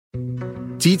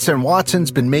Dietz and Watson's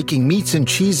been making meats and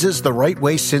cheeses the right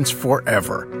way since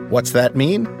forever. What's that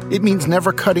mean? It means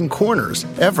never cutting corners,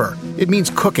 ever. It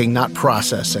means cooking, not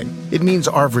processing. It means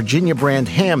our Virginia brand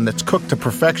ham that's cooked to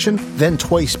perfection, then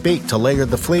twice baked to layer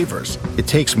the flavors. It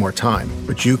takes more time,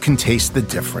 but you can taste the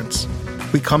difference.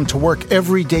 We come to work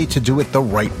every day to do it the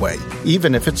right way,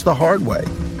 even if it's the hard way.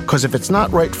 Because if it's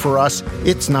not right for us,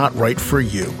 it's not right for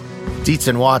you. Dietz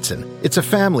and Watson, it's a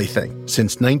family thing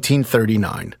since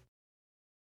 1939.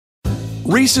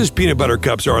 Reese's peanut butter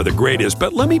cups are the greatest,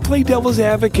 but let me play devil's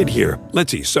advocate here.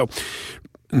 Let's see. So,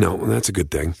 no, that's a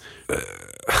good thing.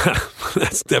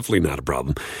 That's definitely not a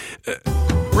problem.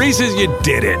 Reese's, you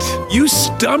did it. You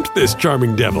stumped this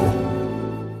charming devil.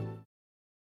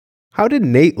 How did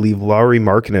Nate leave Lauri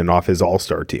Markkanen off his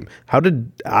all-star team? How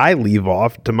did I leave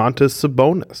off Domantas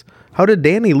Sabonis? How did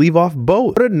Danny leave off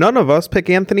both? How did none of us pick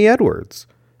Anthony Edwards?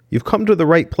 You've come to the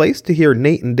right place to hear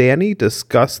Nate and Danny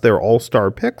discuss their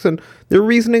all-star picks and their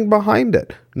reasoning behind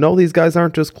it. No, these guys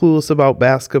aren't just clueless about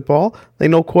basketball. They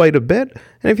know quite a bit.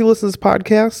 And if you listen to this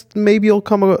podcast, maybe you'll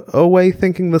come away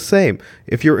thinking the same.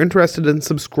 If you're interested in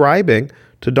subscribing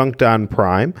to Dunked On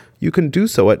Prime, you can do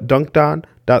so at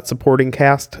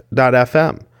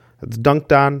dunkedon.supportingcast.fm. That's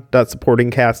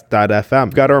dunkedon.supportingcast.fm.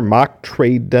 We've got our mock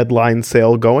trade deadline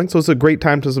sale going, so it's a great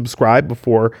time to subscribe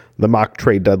before the mock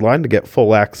trade deadline to get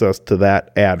full access to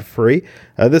that ad-free.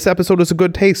 This episode is a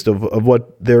good taste of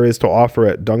what there is to offer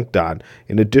at Dunked On.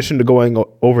 In addition to going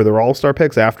over their all-star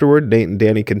picks afterward, Nate and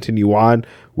Danny continue on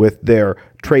with their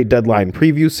trade deadline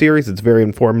preview series. It's a very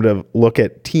informative look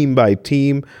at team by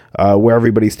team where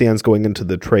everybody stands going into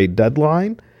the trade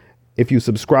deadline. If you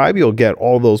subscribe, you'll get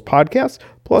all those podcasts,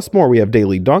 plus more. We have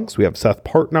Daily Dunks. We have Seth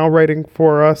Partnow writing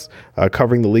for us,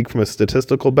 covering the league from a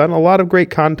statistical bent. A lot of great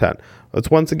content. It's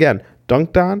once again,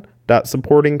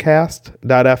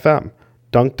 dunkedon.supportingcast.fm.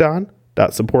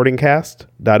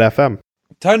 dunkedon.supportingcast.fm.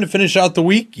 Time to finish out the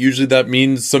week. Usually that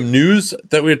means some news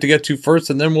that we have to get to first,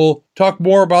 and then we'll talk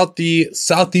more about the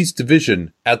Southeast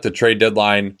Division at the trade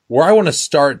deadline. Where I want to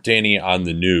start, Danny, on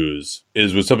the news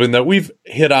is with something that we've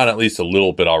hit on at least a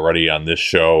little bit already on this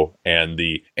show, and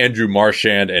the Andrew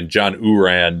Marchand and John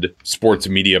Urand sports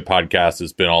media podcast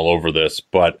has been all over this,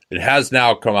 but it has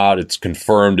now come out. It's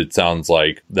confirmed, it sounds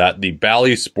like, that the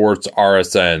Bally Sports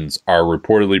RSNs are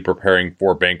reportedly preparing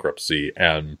for bankruptcy,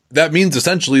 and that means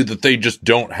essentially that they just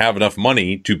don't have enough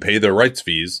money to pay their rights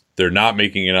fees. They're not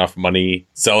making enough money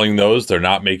selling those. They're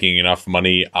not making enough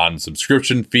money on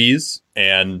subscription fees,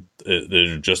 and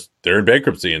they're in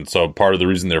bankruptcy. And so part of the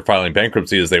reason they're filing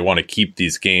bankruptcy is they want to keep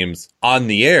these games on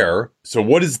the air. So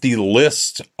what is the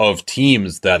list of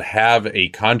teams that have a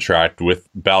contract with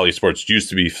Bally Sports? It used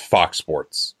to be Fox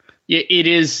Sports. It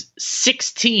is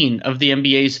 16 of the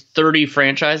NBA's 30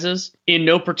 franchises in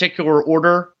no particular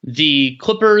order. The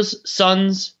Clippers,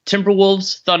 Suns,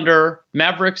 Timberwolves, Thunder,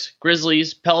 Mavericks,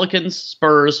 Grizzlies, Pelicans,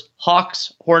 Spurs,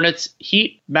 Hawks, Hornets,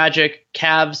 Heat, Magic,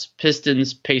 Cavs,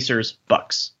 Pistons, Pacers,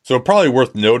 Bucks. So probably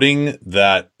worth noting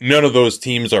that none of those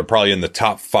teams are probably in the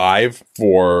top 5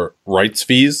 for rights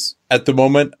fees at the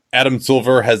moment. Adam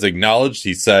Silver has acknowledged,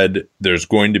 he said, there's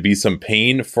going to be some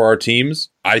pain for our teams.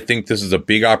 I think this is a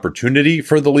big opportunity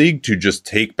for the league to just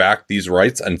take back these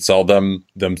rights and sell them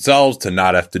themselves, to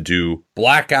not have to do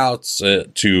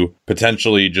blackouts, to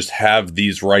potentially just have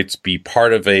these rights be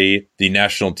part of the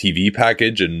national TV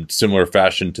package in similar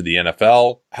fashion to the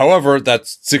NFL. However,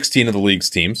 that's 16 of the league's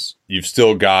teams. You've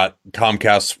still got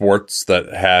Comcast Sports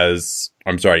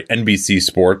NBC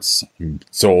Sports. I'm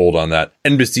so old on that.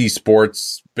 NBC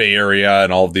Sports, Bay Area,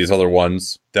 and all of these other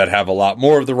ones that have a lot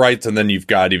more of the rights. And then you've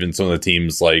got even some of the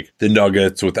teams like the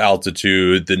Nuggets with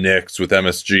Altitude, the Knicks with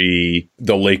MSG,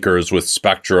 the Lakers with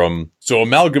Spectrum. So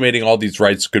amalgamating all these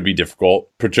rights could be difficult,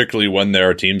 particularly when there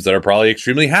are teams that are probably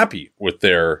extremely happy with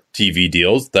their TV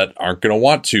deals that aren't going to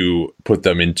want to put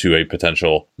them into a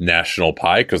potential national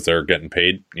pie because they're getting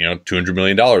paid, $200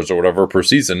 million or whatever per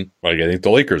season, like I think the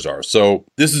Lakers are. So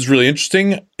this is really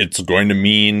interesting. It's going to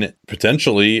mean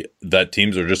potentially that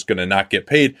teams are just going to not get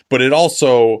paid, but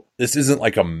this isn't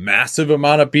like a massive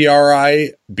amount of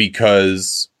BRI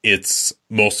because it's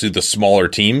mostly the smaller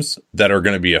teams that are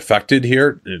going to be affected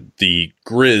here. The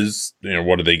Grizz,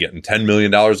 what are they getting? $10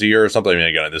 million a year or something? I mean,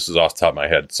 again, this is off the top of my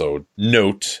head. So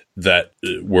note that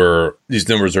these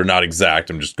numbers are not exact.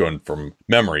 I'm just going from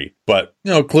memory. But,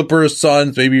 Clippers,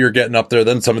 Suns, maybe you're getting up there.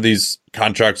 Then some of these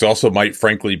contracts also might,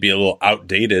 frankly, be a little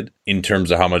outdated in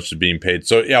terms of how much is being paid.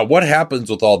 So, yeah, what happens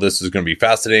with all this is going to be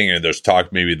fascinating. And there's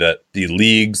talk maybe that the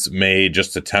leagues may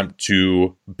just attempt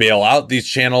to bail out these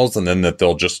channels and then that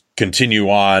they'll just continue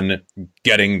on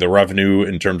getting the revenue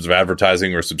in terms of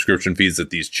advertising or subscription fees that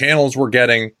these channels were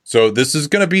getting. So this is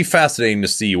going to be fascinating to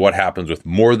see what happens with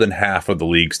more than half of the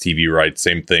league's TV rights.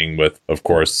 Same thing with, of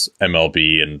course,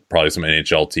 MLB and probably some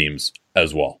NHL teams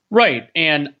as well. Right.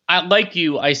 And like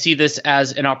you, I see this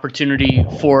as an opportunity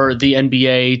for the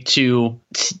NBA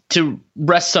to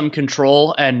wrest some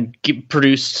control and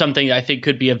produce something I think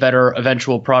could be a better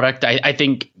eventual product. I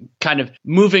think kind of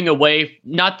moving away,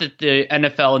 not that the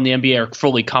NFL and the NBA are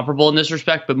fully comparable in this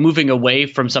respect, but moving away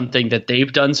from something that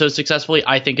they've done so successfully,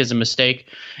 I think is a mistake.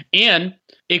 And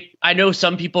I know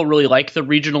some people really like the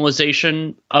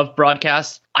regionalization of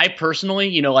broadcasts. I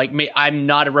personally, I'm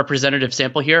not a representative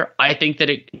sample here. I think that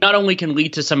it not only can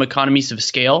lead to some economies of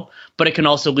scale, but it can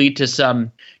also lead to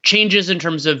some changes in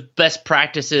terms of best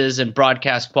practices and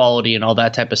broadcast quality and all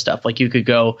that type of stuff. Like you could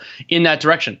go in that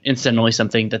direction, incidentally,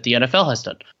 something that the NFL has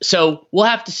done. So we'll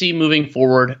have to see moving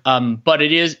forward. But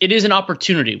it is an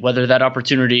opportunity, whether that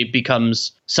opportunity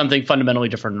becomes something fundamentally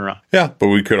different or not. Yeah, but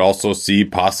we could also see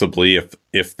possibly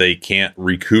if they can't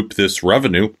recoup this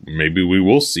revenue, maybe we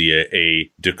will see a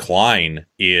decline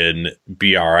in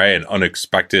BRI, an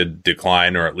unexpected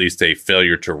decline, or at least a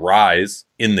failure to rise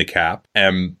in the cap.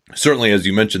 And certainly, as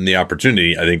you mentioned, the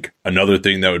opportunity, I think another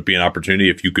thing that would be an opportunity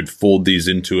if you could fold these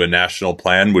into a national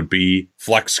plan would be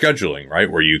flex scheduling, right?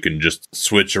 Where you can just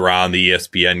switch around the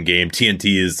ESPN game.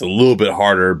 TNT is a little bit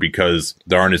harder because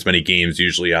there aren't as many games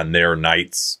usually on their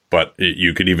nights. But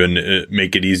you could even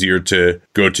make it easier to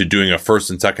go to doing a first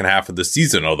and second half of the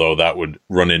season, although that would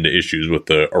run into issues with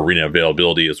the arena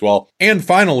availability as well. And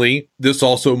finally, this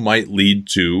also might lead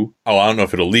to, I don't know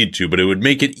if it'll lead to, but it would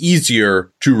make it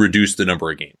easier to reduce the number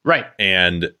of games. Right.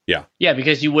 And yeah. Yeah,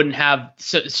 because you wouldn't have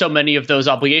so many of those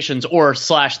obligations, or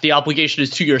 / the obligation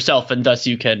is to yourself, and thus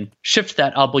you can shift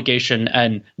that obligation.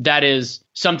 And that is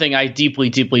something I deeply,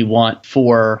 deeply want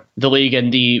for the league.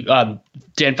 And the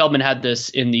Dan Feldman had this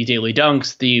in the Daily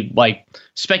Dunks, the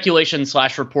speculation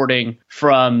 / reporting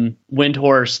from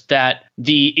Windhorse that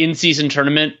the in-season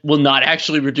tournament will not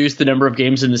actually reduce the number of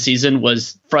games in the season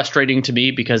was frustrating to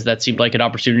me, because that seemed like an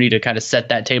opportunity to kind of set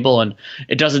that table, and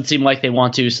it doesn't seem like they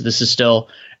want to. So this is still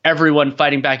everyone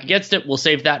fighting back against it. We'll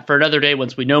save that for another day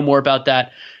once we know more about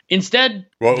that. Instead,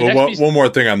 one more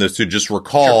thing on this too. Just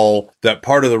recall that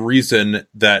part of the reason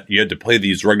that you had to play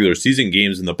these regular season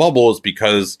games in the bubble is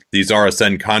because these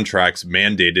RSN contracts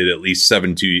mandated at least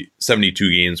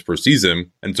 72 games per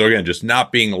season. And so again, just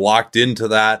not being locked into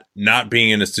that, not being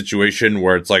in a situation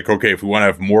where it's like, okay, if we want to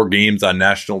have more games on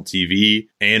national TV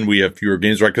and we have fewer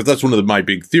games, right? Because that's one of my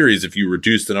big theories. If you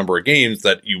reduce the number of games,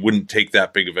 that you wouldn't take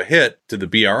that big of a hit to the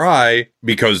BRI,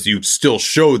 because you still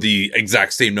show the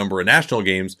exact same number of national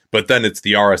games. But then it's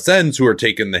the RSNs who are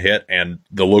taking the hit, and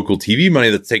the local TV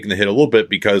money that's taking the hit a little bit,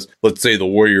 because let's say the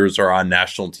Warriors are on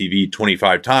national TV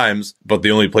 25 times, but they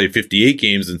only play 58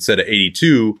 games instead of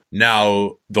 82.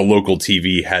 Now the local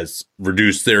TV has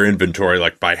reduced their inventory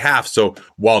by half. So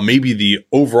while maybe the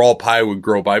overall pie would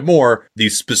grow by more, the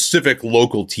specific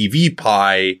local TV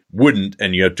pie wouldn't,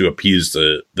 and you have to appease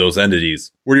those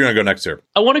entities. Where do you want to go next here?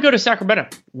 I want to go to Sacramento,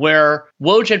 where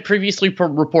Woj had previously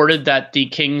reported that the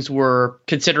Kings were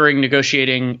considering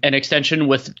negotiating an extension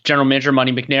with general manager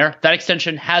Monty McNair. That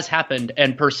extension has happened,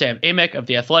 and per Sam Amick of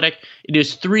The Athletic, it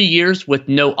is 3 years with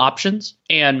no options.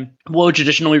 And Woj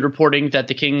additionally reporting that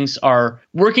the Kings are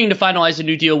working to finalize a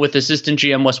new deal with assistant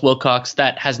GM Wes Wilcox.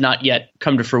 That has not yet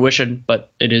come to fruition,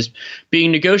 but it is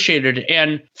being negotiated.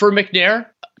 And for McNair,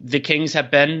 the Kings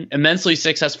have been immensely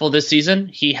successful this season.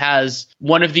 He has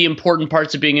one of the important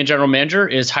parts of being a general manager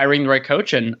is hiring the right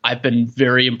coach, and I've been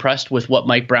very impressed with what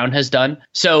Mike Brown has done.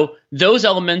 So those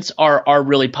elements are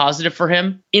really positive for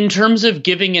him. In terms of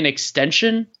giving an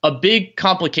extension, a big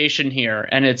complication here,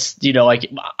 and it's,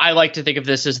 I like to think of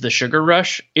this as the sugar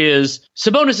rush, is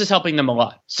Sabonis is helping them a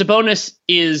lot. Sabonis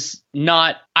is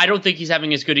not, I don't think he's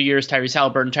having as good a year as Tyrese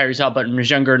Halliburton. Tyrese Halliburton is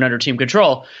younger and under team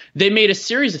control. They made a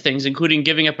series of things, including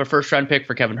giving up a first-round pick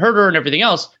for Kevin Huerter and everything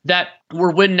else, that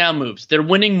were win-now moves. They're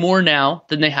winning more now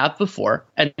than they have before,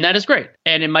 and that is great.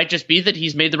 And it might just be that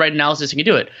he's made the right analysis and can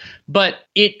do it. But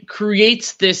it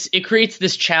creates this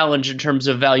challenge in terms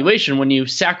of valuation when you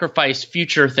sacrifice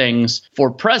future things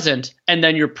for present, and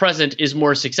then your present is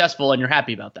more successful and you're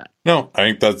happy about that. No, I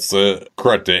think that's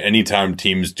correct. Anytime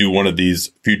teams do one of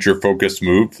these future-focused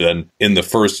moves, then in the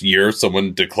first year,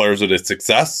 someone declares it a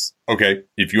success. Okay,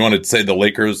 if you wanted to say the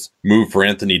Lakers' move for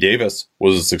Anthony Davis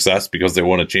was a success because they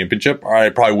won a championship, I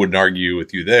probably wouldn't argue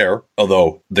with you there,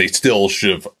 although they still should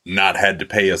have not had to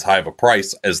pay as high of a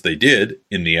price as they did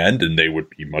in the end, and they would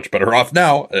be much better off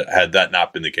now had that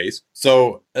not been the case.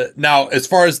 So now, as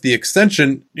far as the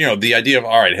extension, the idea of,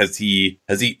 all right, has he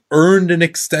he earned an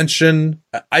extension?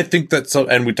 I think that so,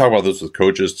 and we talk about this with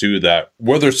coaches too, that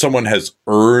whether someone has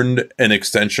earned an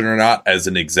extension or not as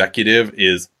an executive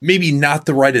is maybe not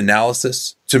the right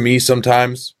analysis to me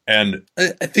sometimes. And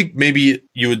I think maybe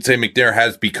you would say McNair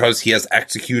has, because he has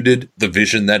executed the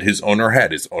vision that his owner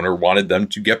had. His owner wanted them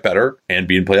to get better and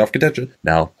be in playoff contention.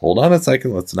 Now, hold on a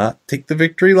second. Let's not take the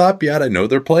victory lap yet. I know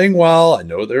they're playing well. I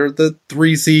know they're the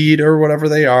 3 seed or whatever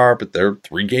they are, but they're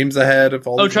 3 games ahead of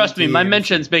all. Oh, trust me, my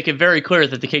mentions make it very clear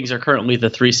that the Kings are currently the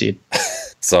 3 seed.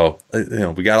 So,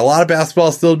 we got a lot of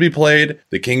basketball still to be played.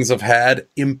 The Kings have had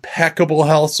impeccable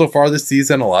health so far this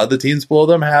season. A lot of the teams below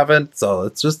them haven't. So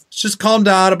let's just calm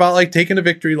down about like taking a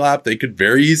victory lap. They could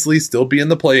very easily still be in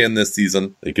the play-in this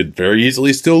season. They could very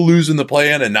easily still lose in the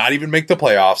play-in and not even make the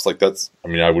playoffs. Like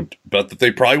I would bet that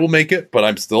they probably will make it, but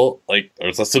I'm still like,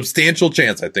 there's a substantial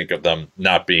chance, I think, of them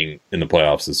not being in the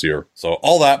playoffs this year. So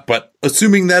all that, but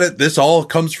assuming that this all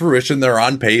comes to fruition, they're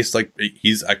on pace. Like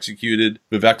he's executed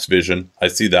Vivek's vision. I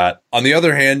see that. On the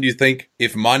other hand, you think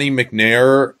if Monty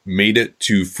McNair made it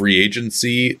to free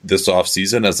agency this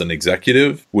offseason as an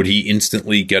executive, would he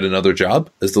instantly get another job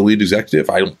as the lead executive?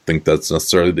 I don't think that's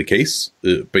necessarily the case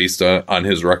based on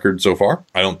his record so far.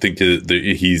 I don't think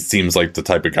he seems like the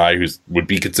type of guy who would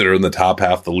be considered in the top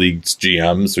half of the league's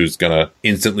GMs who's going to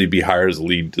instantly be hired as a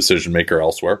lead decision maker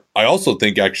elsewhere. I also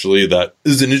think actually that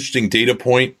is an interesting data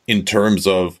point in terms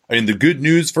of, the good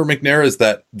news for McNair is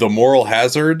that the moral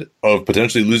hazard of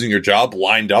potentially losing your job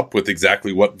lined up with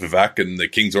exactly what Vivek and the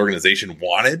Kings organization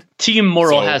wanted. Team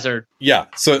moral hazard. Yeah.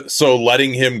 So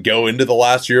letting him go into the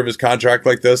last year of his contract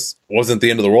like this wasn't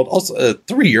the end of the world. Also, a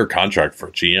 3-year contract for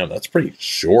a GM, that's pretty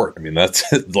short. That's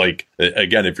like,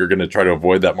 again, if you're going to try to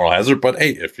avoid that moral hazard, but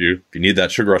hey, if you need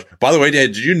that sugar rush. By the way,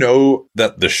 Dad, did you know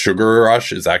that the sugar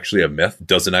rush is actually a myth?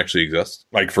 Doesn't actually exist?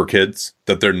 Like for kids,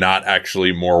 that they're not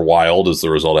actually more wild as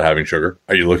the result of having sugar?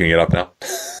 Are you looking it up now?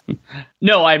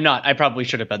 No, I'm not. I probably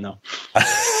should have been, though.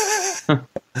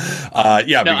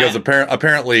 Because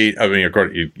apparently, of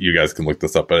course, you guys can look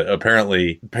this up, but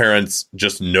apparently parents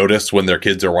just notice when their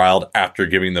kids are wild after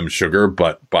giving them sugar,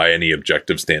 but by any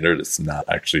objective standard, it's not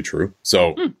actually true.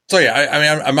 So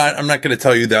yeah, I'm not going to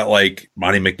tell you that like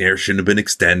Monty McNair shouldn't have been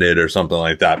extended or something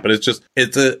like that, but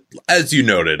as you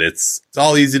noted, it's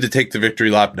all easy to take the victory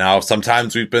lap now.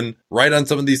 Sometimes we've been right on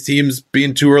some of these teams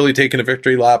being too early taking a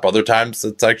victory lap. Other times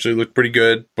it's actually looked pretty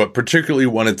good, but particularly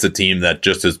when it's a team that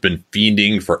just has been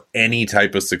fiending for any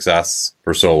type of success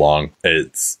for so long.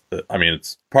 It's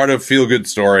part of feel good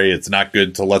story. It's not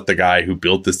good to let the guy who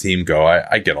built this team go.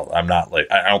 I get all. I'm not like,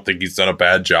 I don't think he's done a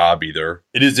bad job either.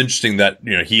 It is interesting that,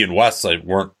 he and Wes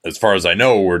weren't, as far as I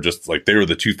know, were just like, they were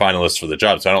the 2 finalists for the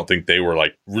job. So I don't think they were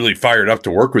like really fired up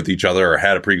to work with each other or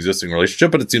had a pre-existing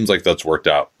relationship, but it seems like that's worked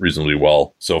out reasonably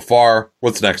well so far.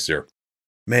 What's next here?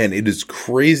 Man, it is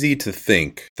crazy to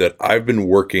think that I've been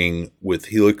working with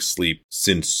Helix Sleep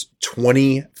since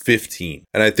 2015.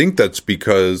 And I think that's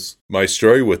because my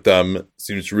story with them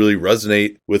seems to really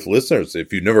resonate with listeners.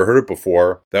 If you've never heard it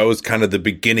before, that was kind of the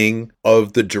beginning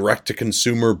of the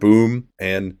direct-to-consumer boom.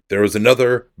 And there was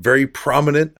another very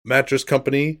prominent mattress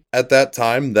company at that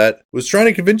time that was trying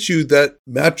to convince you that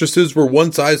mattresses were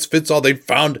one size fits all. They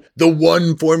found the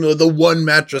one formula, the one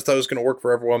mattress that was going to work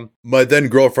for everyone. My then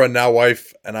girlfriend, now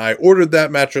wife, and I ordered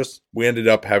that mattress. We ended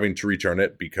up having to return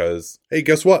it because, hey,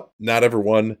 guess what? Not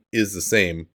everyone is the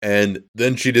same. And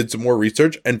then she did some more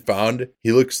research and found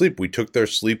Helix Sleep. We took their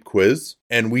sleep quiz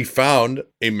and we found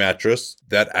a mattress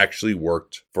that actually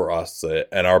worked for us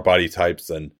and our body types.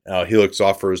 And Helix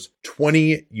offers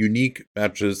 20 unique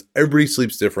mattresses. Everybody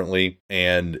sleeps differently,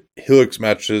 and Helix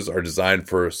mattresses are designed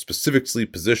for specific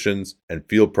sleep positions and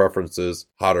field preferences: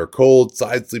 hot or cold,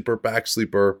 side sleeper, back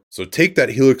sleeper. So take that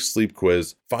Helix Sleep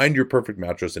quiz, find your perfect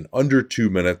mattress in under 2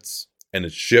 minutes, and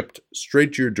it's shipped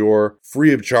straight to your door,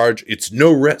 free of charge. It's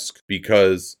no risk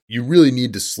because you really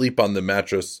need to sleep on the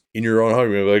mattress in your own home.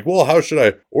 You're like, well, how should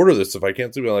I order this if I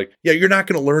can't sleep? I'm like, yeah, you're not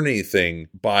going to learn anything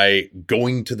by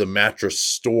going to the mattress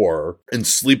store and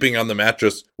sleeping on the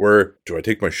mattress where, do I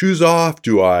take my shoes off?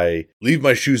 Do I leave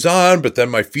my shoes on, but then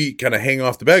my feet kind of hang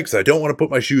off the bed because I don't want to put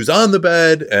my shoes on the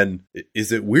bed? And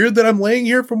is it weird that I'm laying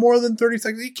here for more than 30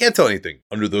 seconds? You can't tell anything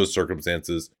under those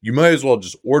circumstances. You might as well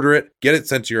just order it, get it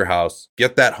sent to your house,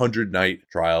 get that 100-night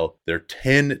trial, their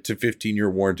 10 to 15-year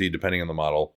warranty, depending on the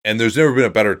model. And there's never been a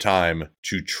better time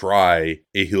to try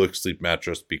a Helix Sleep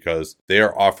mattress because they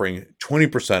are offering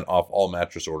 20% off all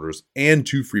mattress orders and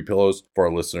 2 free pillows for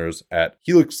our listeners at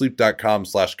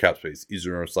helixsleep.com/capspace. Easy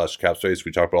to remember /capspace.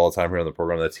 We talk about all the time here on the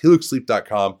program. That's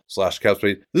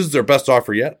helixsleep.com/capspace. This is their best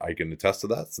offer yet. I can attest to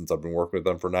that since I've been working with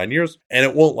them for 9 years, and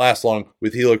it won't last long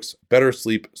with Helix. Better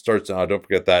sleep starts now. Don't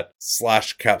forget that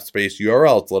 /capspace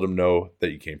URL to let them know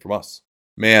that you came from us.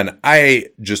 Man, I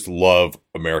just love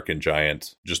American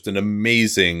Giant. Just an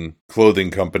amazing clothing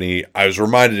company. I was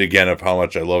reminded again of how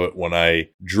much I love it when I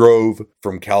drove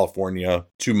from California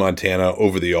to Montana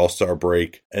over the All-Star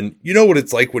break. And you know what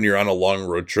it's like when you're on a long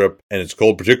road trip and it's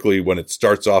cold, particularly when it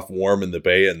starts off warm in the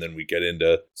Bay and then we get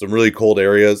into some really cold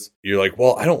areas. You're like,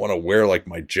 well, I don't want to wear like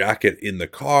my jacket in the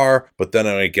car, but then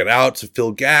when I get out to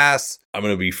fill gas, I'm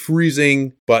going to be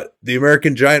freezing. But the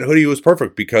American Giant hoodie was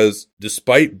perfect because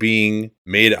despite being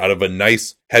made out of a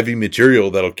nice heavy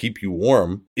material that'll keep you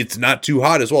warm, it's not too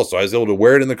hot as well. So I was able to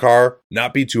wear it in the car,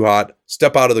 not be too hot,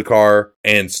 step out of the car,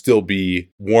 and still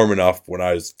be warm enough when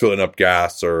I was filling up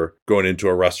gas or going into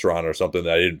a restaurant or something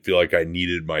that I didn't feel like I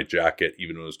needed my jacket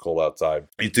even when it was cold outside.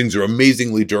 These things are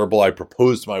amazingly durable. I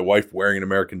proposed to my wife wearing an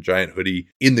American Giant hoodie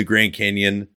in the Grand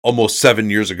Canyon almost 7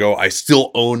 years ago. I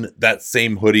still own that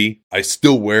same hoodie. I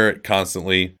still wear it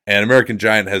constantly. And American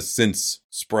Giant has since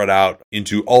spread out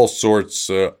into all sorts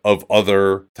of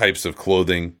other types of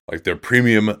clothing, like their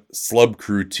premium Slub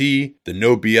Crew tee, the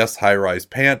No BS high-rise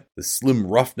pant, the slim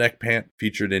roughneck pant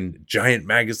featured in Giant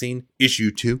Magazine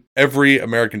issue 2. Every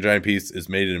American Giant piece is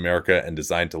made in America and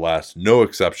designed to last, no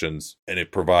exceptions, and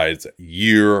it provides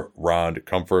year-round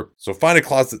comfort. So find a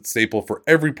closet staple for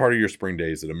every part of your spring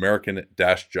days at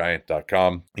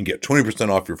American-Giant.com and get 20%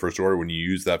 off your first order when you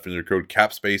use that vendor code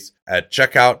CAPSPACE at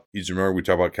checkout. Easy to remember, we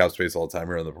talk about CAPSPACE all the time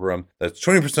here on the program. That's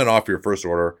 20% off your first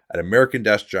order at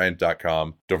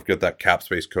American-Giant.com. Don't forget that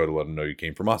CAPSPACE code to let them know you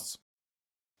came from us.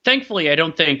 Thankfully, I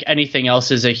don't think anything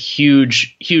else is a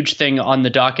huge thing on the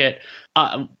docket.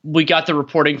 We got the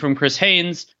reporting from Chris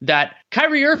Haynes that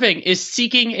Kyrie Irving is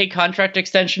seeking a contract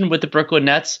extension with the Brooklyn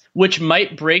Nets, which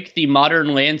might break the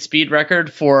modern land speed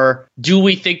record for do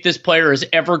we think this player is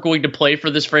ever going to play for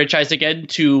this franchise again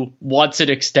to wants an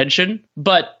extension.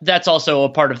 But that's also a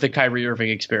part of the Kyrie Irving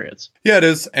experience. Yeah, it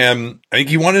is. And I think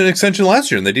he wanted an extension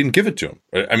last year and they didn't give it to him.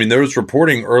 I mean, there was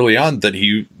reporting early on that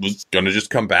he was going to just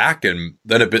come back. And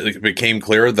then it became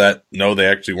clear that no, they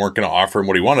actually weren't going to offer him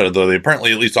what he wanted, though they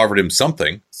apparently at least offered him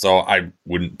something. So I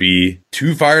wouldn't be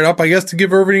too fired up, I guess, to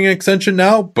give Irving an extension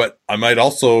now. But I might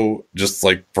also just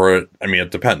like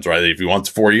it depends, right? If he wants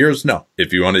 4 years, no.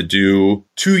 If you want to do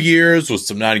 2 years with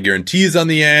some non-guarantees on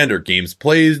the end or games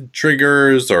played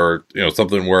triggers or,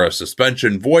 something where a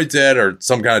suspension voids it or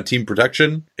some kind of team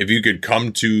protection, if you could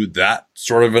come to that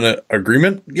sort of an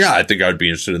agreement, yeah, I think I would be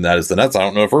interested in that as the Nets. I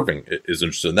don't know if Irving is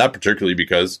interested in that, particularly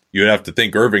because you'd have to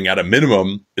think Irving at a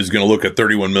minimum is going to look at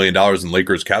 $31 million in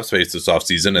Lakers cap space this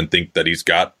offseason and think that he's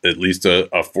got at least a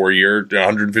 4-year,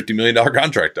 $150 million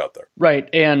contract out there. Right.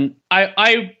 And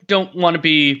I don't want to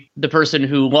be the person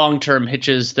who long-term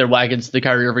hitches their wagons to the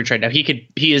Kyrie Irving trade. Now,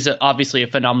 he is obviously a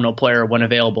phenomenal player when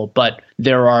available, but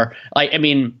there are,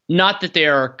 not that they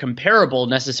are comparable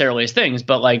necessarily as things,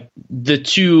 but like the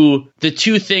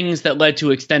two things that led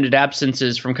to extended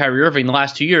absences from Kyrie Irving the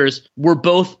last 2 years were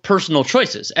both personal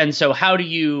choices. And so how do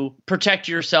you protect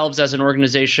yourselves as an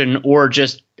organization or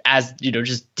just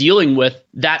dealing with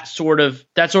that sort of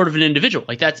an individual?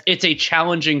 Like it's a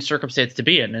challenging circumstance to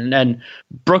be in. And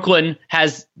Brooklyn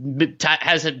has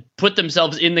put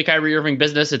themselves in the Kyrie Irving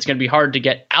business. It's going to be hard to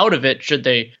get out of it should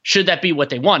that be what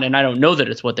they want. And I don't know that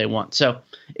it's what they want. So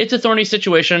it's a thorny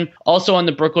situation. Also on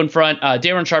the Brooklyn front,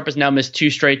 Darren Sharp has now missed 2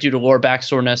 straight due to lower back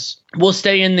soreness. We'll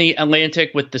stay in the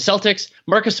Atlantic with the Celtics.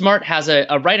 Marcus Smart has a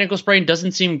right ankle sprain,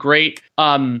 doesn't seem great.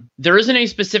 There isn't a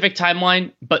specific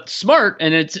timeline, but Smart,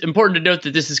 and it's important to note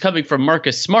that this is coming from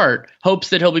Marcus Smart, hopes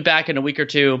that he'll be back in a week or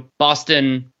two.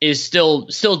 Boston is still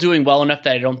doing well enough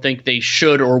that I don't think they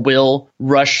should or will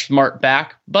rush Smart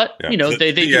back. But,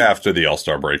 they after the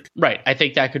All-Star break. Right. I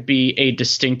think that could be a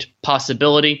distinct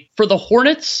possibility. For the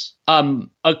Hornets,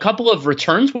 a couple of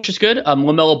returns, which is good.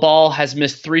 LaMelo Ball has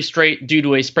missed 3 straight due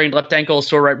to a sprained left ankle,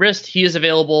 sore right wrist. He is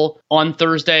available on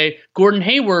Thursday. Gordon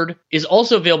Hayward is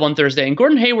also available on Thursday. And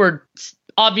Gordon Hayward,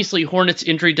 obviously, Hornets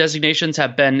injury designations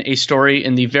have been a story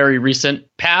in the very recent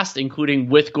past, including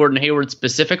with Gordon Hayward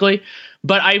specifically.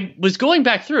 But I was going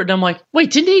back through it and I'm like,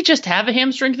 wait, didn't he just have a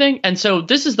hamstring thing? And so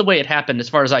this is the way it happened as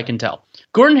far as I can tell.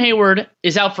 Gordon Hayward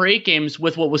is out for 8 games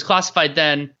with what was classified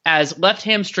then as left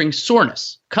hamstring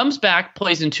soreness. Comes back,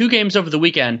 plays in 2 games over the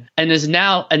weekend, and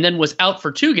then was out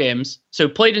for 2 games. So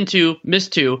played in 2,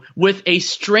 missed 2 with a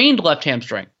strained left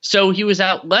hamstring. So he was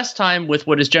out less time with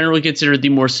what is generally considered the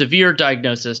more severe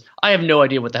diagnosis. I have no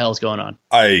idea what the hell is going on.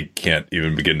 I can't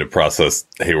even begin to process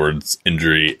Hayward's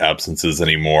injury absences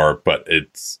anymore, but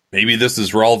maybe this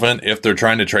is relevant if they're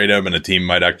trying to trade him and a team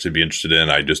might actually be interested in.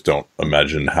 I just don't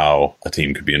imagine how a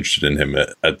team could be interested in him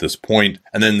at this point.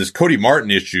 And then this Cody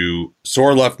Martin issue,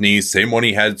 sore left knee, same one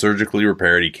he had surgically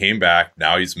repaired. He came back.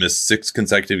 Now he's missed 6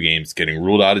 consecutive games, getting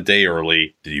ruled out a day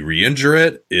early. Did he re-injure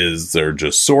it? Is there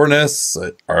just soreness?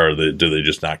 Do they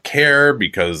just not care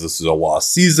because this is a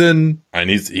lost season? And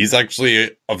he's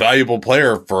actually a valuable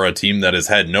player for a team that has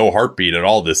had no heartbeat at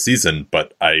all this season.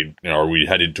 But are we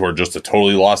headed toward just a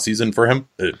totally lost season for him?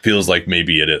 It feels like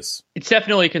maybe it is. It's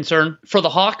definitely a concern for the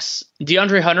Hawks.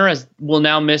 DeAndre Hunter will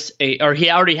now miss he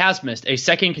already has missed a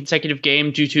 2nd consecutive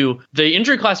game due to the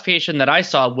injury classification that I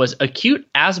saw was acute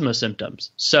asthma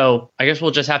symptoms. So I guess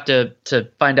we'll just have to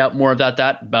find out more about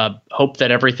that. Hope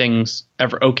that everything's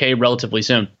okay relatively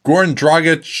soon. Goran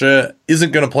Dragic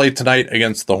isn't going to play tonight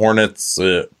against the Hornets,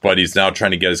 but he's now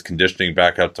trying to get his conditioning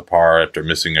back up to par after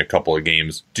missing a couple of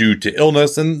games due to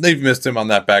illness, and they've missed him on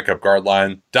that backup guard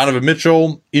line. Donovan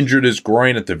Mitchell injured his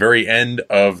groin at the very end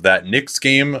of that Knicks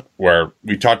game, where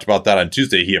we talked about that on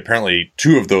Tuesday. He apparently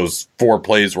 2 of those 4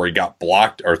 plays where he got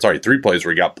blocked, 3 plays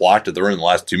where he got blocked at the rim in the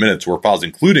last 2 minutes were fouls,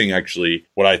 including actually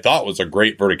what I thought was a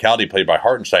great verticality play by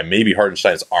Hartenstein. Maybe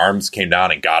Hartenstein's arms came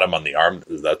down and got him on the arm.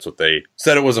 That's what they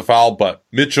said it was a foul, but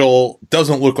Mitchell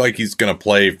doesn't look like he's going to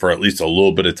play for at least a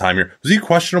little bit of time here. Was he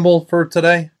questionable for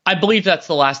today? I believe that's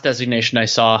the last designation I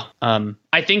saw.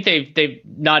 I think they've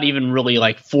not even really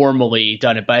formally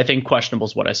done it, but I think questionable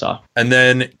is what I saw. And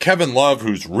then Kevin Love,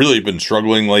 who's really been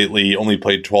struggling lately, only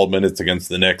played 12 minutes against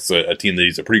the Knicks, a team that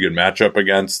he's a pretty good matchup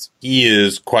against. He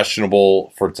is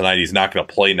questionable for tonight. He's not going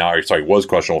to play now. He was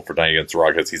questionable for tonight against the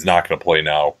Rockets. He's not going to play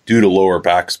now due to lower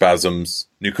back spasms.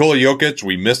 Nikola Jokic,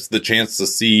 we missed the chance to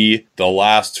see the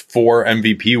last 4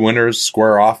 MVP winners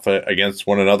square off against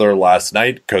one another last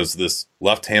night because this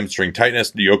left hamstring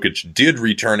tightness. Jokic did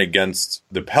return against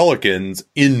the Pelicans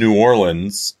in New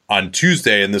Orleans on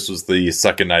Tuesday, and this was the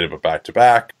second night of a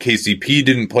back-to-back. KCP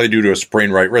didn't play due to a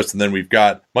sprained right wrist, and then we've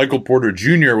got Michael Porter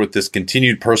Jr. with this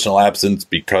continued personal absence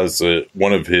because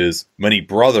one of his many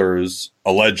brothers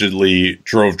allegedly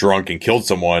drove drunk and killed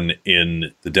someone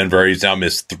in the Denver area. He's now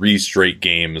missed 3 straight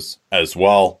games as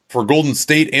well. For Golden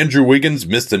State, Andrew Wiggins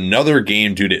missed another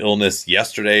game due to illness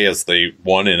yesterday as they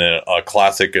won in a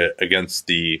classic against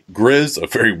the Grizz, a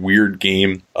very weird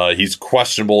game. He's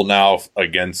questionable now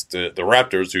against the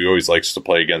Raptors, who he always likes to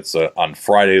play against on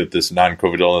Friday with this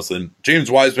non-COVID illness. And James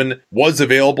Wiseman was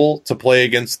available to play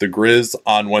against the Grizz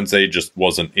on Wednesday, just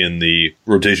wasn't in the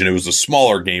rotation. It was a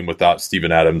smaller game without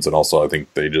Steven Adams, and also I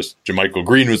think JaMychal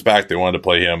Green was back. They wanted to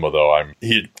play him, although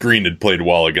Green had played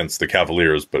well against the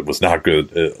Cavaliers, but was not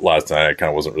good last night. I kind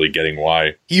of wasn't really getting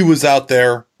why he was out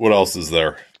there. What else is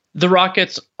there? The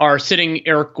Rockets are sitting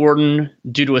Eric Gordon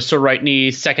due to a sore right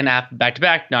knee, second half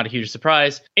back-to-back, not a huge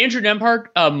surprise. Andrew Nembhard,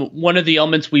 one of the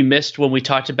elements we missed when we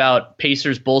talked about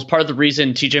Pacers Bulls, part of the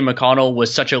reason TJ McConnell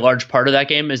was such a large part of that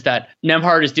game is that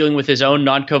Nembhard is dealing with his own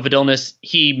non-COVID illness.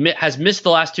 He has missed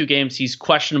the last 2 games. He's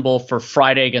questionable for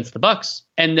Friday against the Bucks.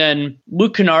 And then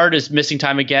Luke Kennard is missing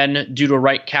time again due to a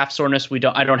right calf soreness.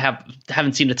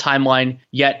 Haven't seen a timeline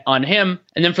yet on him.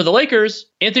 And then for the Lakers,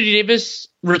 Anthony Davis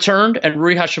returned and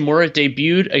Rui Hachimura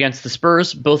debuted against the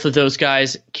Spurs. Both of those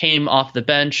guys came off the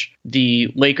bench.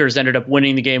 The Lakers ended up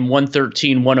winning the game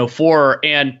 113-104.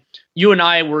 And you and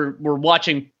I were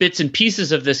watching bits and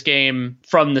pieces of this game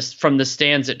from the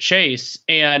stands at Chase,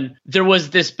 and there was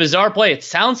this bizarre play. It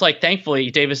sounds like,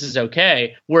 thankfully, Davis is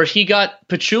okay, where he got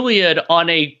Pachulia'd on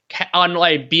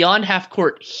a beyond half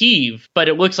court heave, but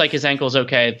it looks like his ankle's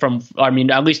okay.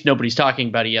 At least nobody's talking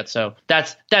about it yet, so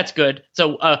that's good.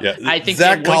 So I think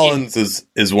Zach Collins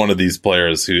is one of these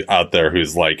players who out there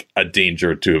who's like a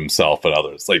danger to himself and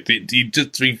others. Like he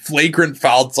flagrant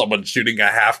fouled someone shooting a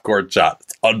half court shot.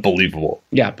 It's unbelievable.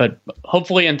 Yeah, but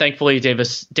hopefully and thankfully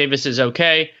Davis is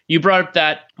okay. You brought up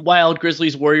that wild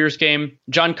Grizzlies-Warriors game.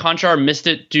 John Conchar missed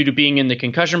it due to being in the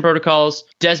concussion protocols.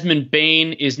 Desmond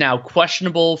Bane is now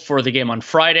questionable for the game on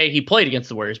Friday. He played against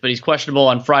the Warriors, but he's questionable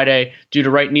on Friday due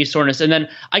to right knee soreness. And then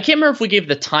I can't remember if we gave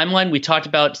the timeline. We talked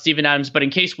about Steven Adams, but in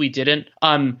case we didn't,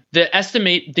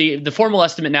 the formal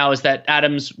estimate now is that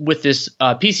Adams with this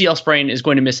PCL sprain is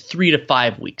going to miss 3 to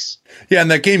 5 weeks. Yeah,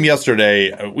 and that game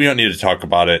yesterday, we don't need to talk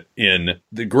about it in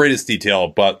the greatest detail,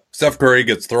 but Steph Curry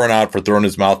gets thrown out for throwing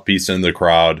his mouthpiece into the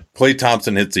crowd. Klay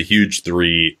Thompson hits a huge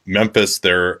three. Memphis,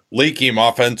 their late game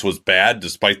offense was bad,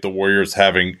 despite the Warriors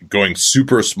going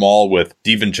super small with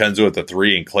DiVincenzo at the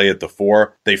 3 and Klay at the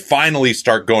 4. They finally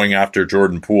start going after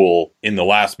Jordan Poole in the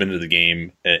last minute of the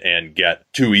game and get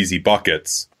 2 easy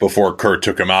buckets before Kerr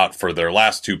took him out for their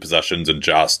last 2 possessions, and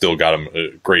Ja still got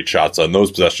him great shots on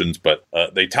those possessions. But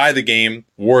they tie the game.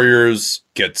 Warriors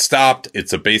get stopped.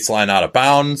 It's a baseline out of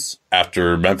bounds.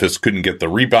 After Memphis couldn't get the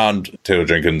rebound, Taylor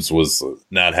Jenkins was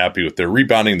not happy with their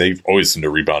rebounding. They always seem to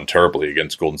rebound terribly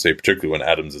against Golden State, particularly when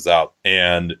Adams is out.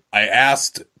 And I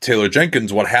asked Taylor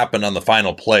Jenkins what happened on the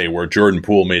final play where Jordan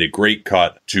Poole made a great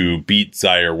cut to beat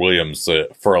Zaire Williams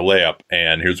for a layup.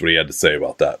 And here's what he had to say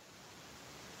about that.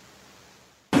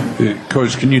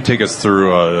 Coach, can you take us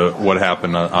through what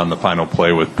happened on the final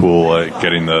play with Poole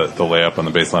getting the layup on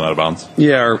the baseline out of bounds?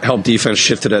 Yeah, our help defense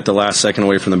shifted at the last second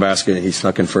away from the basket. He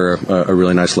snuck in for a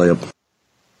really nice layup.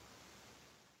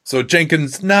 So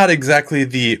Jenkins, not exactly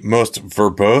the most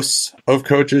verbose of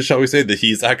coaches, shall we say, that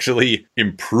he's actually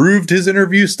improved his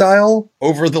interview style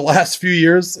over the last few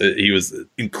years. He was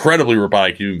incredibly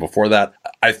robotic even before that.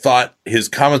 I thought his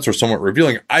comments were somewhat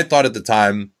revealing. I thought at the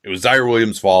time it was Zaire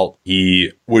Williams' fault.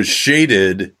 He was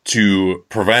shaded to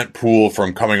prevent Poole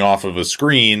from coming off of a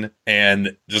screen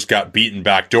and just got beaten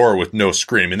backdoor with no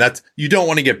screen. I mean, you don't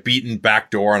want to get beaten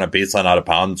backdoor on a baseline out of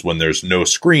bounds when there's no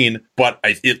screen, but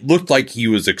it looked like he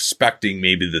was expecting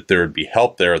maybe that there would be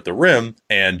help there at the rim.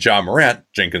 And Ja Morant,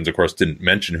 Jenkins, of course, didn't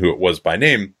mention who it was by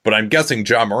name, but I'm guessing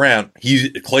Ja Morant,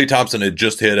 Klay Thompson had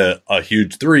just hit a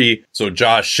huge 3. So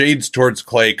Ja shades towards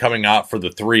Klay coming out for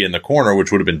the 3 in the corner,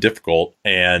 which would have been difficult.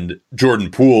 And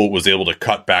Jordan Poole was able to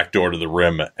cut backdoor to the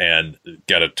rim and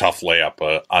get a tough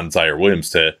layup on Zaire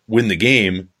Williams to win the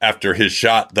game after his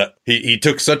shot. That he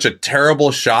took such a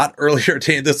terrible shot earlier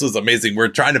today. This was amazing. We're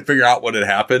trying to figure out what had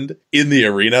happened in the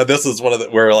arena. This is one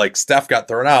of where like Steph got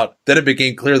thrown out. Then it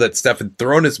became clear that Steph had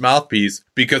thrown his mouthpiece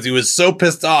because he was so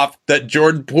pissed off that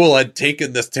Jordan Poole had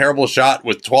taken this terrible shot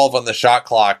with 12 on the shot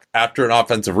clock after an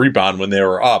offensive rebound when they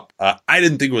were up. I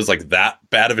didn't think it was like that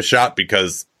bad of a shot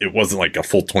because it wasn't like a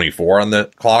full 24 on the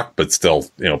clock, but still,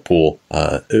 Poole,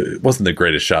 it wasn't the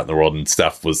greatest shot in the world. And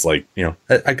Steph was like,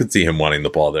 I could see him wanting the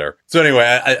ball there. So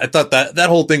anyway, I thought that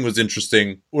whole thing was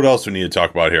interesting. What else we need to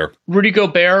talk about here? Rudy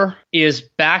Gobert is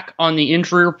back on the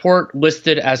injury report,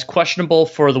 listed as questionable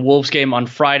for the Wolves game on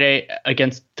Friday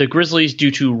against the Grizzlies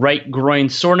due to right groin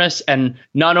soreness. And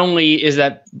not only is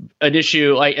that an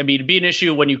issue, it'd be an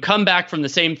issue when you come back from the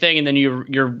same thing and then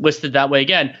you're listed that way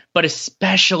again, but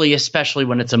especially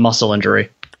when it's a muscle injury.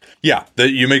 Yeah,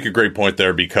 you make a great point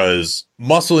there because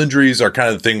muscle injuries are kind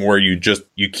of the thing where you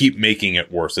keep making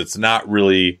it worse. It's not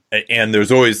really, and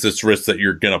there's always this risk that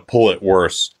you're going to pull it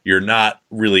worse. You're not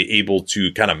really able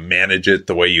to kind of manage it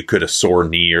the way you could a sore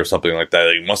knee or something like that.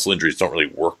 Like, muscle injuries don't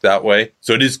really work that way.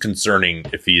 So it is concerning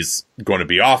if he's going to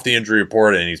be off the injury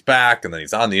report and he's back and then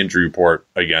he's on the injury report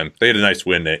again. They had a nice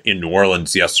win in New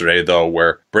Orleans yesterday, though,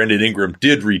 where Brandon Ingram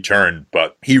did return,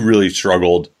 but he really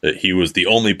struggled. He was the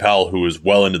only Pell who was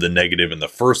well into the negative in the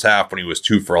first half when he was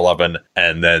 2 for 11.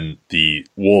 And then the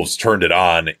Wolves turned it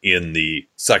on in the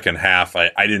second half. I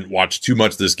didn't watch too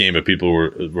much of this game, but people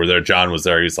were there. John was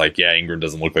there. He's like, yeah, Ingram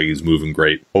doesn't look like he's moving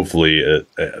great. Hopefully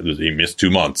he missed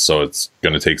 2 months, so it's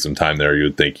going to take some time there, you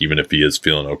would think, even if he is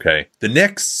feeling okay. The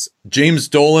Knicks, James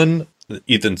Dolan,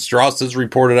 Ethan Strauss has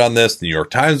reported on this. New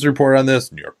York Times reported on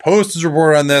this. New York Post has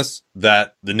reported on this,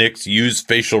 that the Knicks use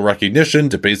facial recognition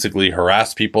to basically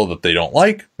harass people that they don't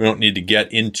like. We don't need to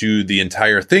get into the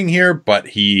entire thing here, but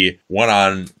he went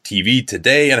on TV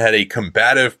today and had a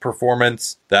combative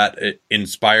performance that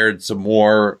inspired some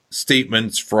more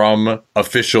statements from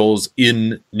officials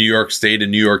in New York State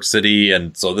and New York City.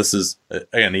 And so this is,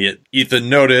 again, Ethan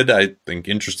noted, I think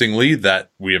interestingly, that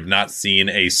we have not seen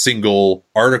a single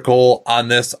article on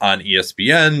this on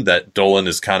ESPN, that Dolan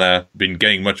has kind of been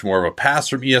getting much more of a pass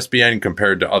from ESPN ESPN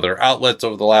compared to other outlets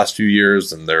over the last few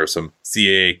years, and there are some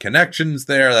CAA connections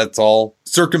there. That's all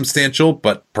circumstantial,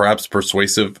 but perhaps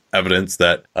persuasive evidence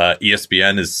that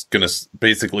ESPN is going to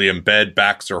basically embed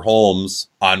Baxter Holmes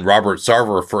on Robert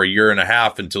Sarver for a year and a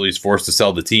half until he's forced to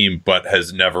sell the team, but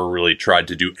has never really tried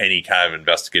to do any kind of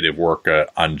investigative work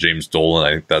on James Dolan.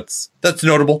 I think that's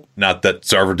notable. Not that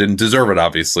Sarver didn't deserve it,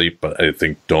 obviously, but I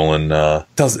think Dolan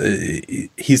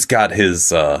he's got his,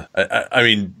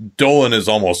 Dolan is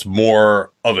almost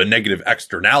more of a negative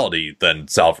externality than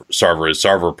Sarver is.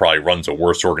 Sarver probably runs a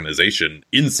worse organization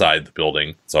inside the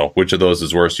building. So which of those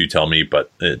is worse, you tell me,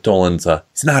 but Dolan's,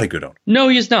 he's not a good owner. No,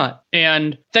 he's not.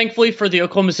 And thankfully for the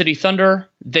Oklahoma City Thunder,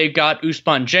 they got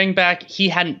Ousmane Dieng back. He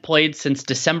hadn't played since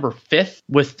December 5th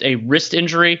with a wrist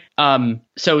injury.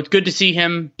 So it's good to see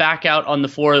him back out on the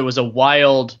floor. There was a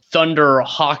wild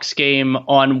Thunder-Hawks game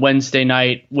on Wednesday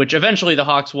night, which eventually the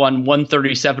Hawks won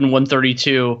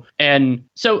 137-132. And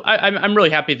so I'm really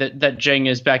happy that Dieng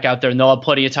is back out there, and they'll have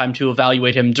plenty of time to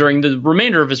evaluate him during the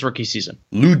remainder of his rookie season.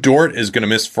 Lou Dort is going to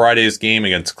miss Friday's game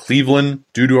against Cleveland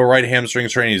due to a right hamstring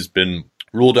strain. He's been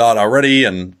ruled out already.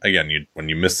 And again, when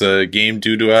you miss a game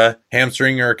due to a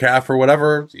hamstring or a calf or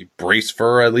whatever, you brace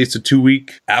for at least a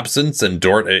 2-week absence. And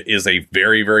Dort is a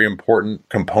very, very important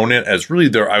component as really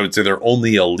I would say their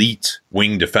only elite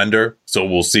wing defender. So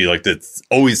we'll see. Like, that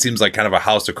always seems like kind of a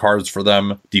house of cards for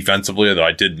them defensively. Although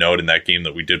I did note in that game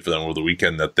that we did for them over the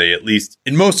weekend that they, at least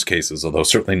in most cases, although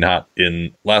certainly not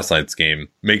in last night's game,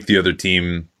 make the other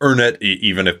team earn it,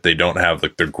 even if they don't have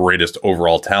like the greatest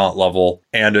overall talent level.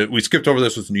 And we skipped over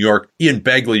this with New York. Ian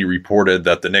Begley reported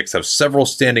that the Knicks have several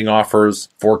standing offers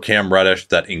for Cam Reddish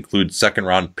that include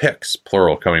second-round picks,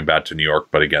 plural, coming back to New York.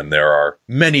 But again, there are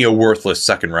many a worthless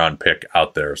second-round pick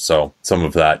out there. So some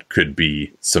of that could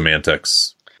be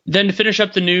semantics. Then to finish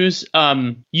up the news,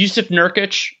 Jusuf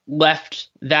Nurkic left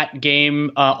that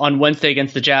game on Wednesday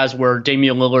against the Jazz, where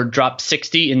Damian Lillard dropped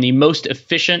 60 in the most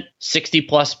efficient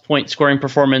 60-plus point scoring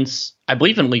performance, I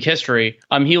believe, in league history.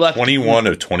 He left 21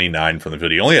 of 29 from the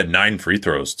field. He only had 9 free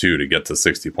throws, too, to get to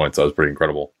 60 points. That was pretty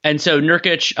incredible. And so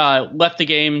Nurkic left the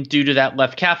game due to that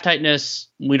left calf tightness.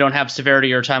 We don't have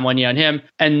severity or timeline yet on him.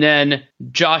 And then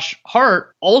Josh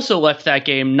Hart also left that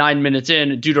game 9 minutes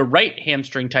in due to right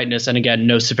hamstring tightness. And again,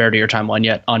 no severity or timeline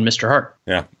yet on Mr. Hart.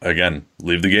 Yeah, again,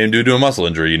 leave the game due to a muscle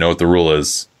injury. You know what the rule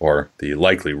is, or the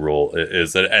likely rule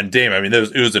is. And Dame, I mean,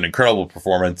 it was an incredible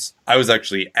performance. I was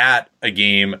actually at a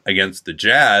game against the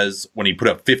Jazz when he put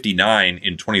up 59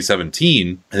 in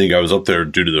 2017. I think I was up there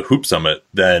due to the Hoop Summit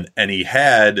then, and he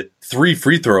had 3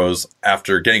 free throws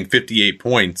after getting 58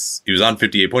 points. He was on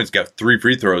 58 points, got 3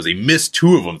 free throws. He missed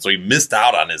 2 of them, so he missed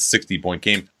out on his 60-point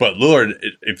game. But Lillard,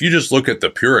 if you just look at the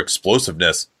pure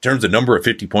explosiveness in terms of number of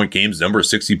 50-point games, number of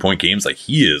 60-point games, like,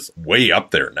 he is way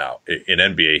up there now in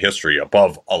NBA history,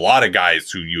 above a lot of guys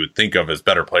who you would think of as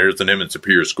better players than him and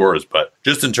superior scorers. But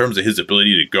just in terms of his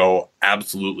ability to go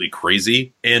absolutely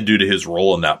crazy, and due to his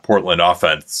role in that Portland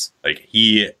offense, like,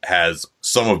 he has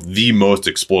some of the most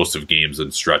explosive games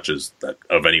and stretches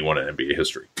of anyone in NBA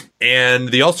history. And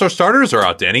the All-Star starters are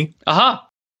out, Danny. Aha.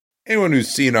 Anyone who's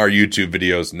seen our YouTube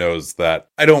videos knows that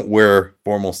I don't wear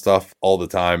formal stuff all the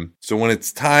time. So when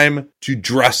it's time to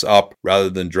dress up rather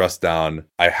than dress down,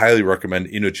 I highly recommend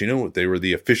Indochino. They were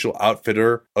the official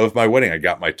outfitter of my wedding. I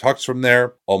got my tux from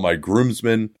there. All my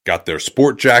groomsmen got their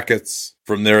sport jackets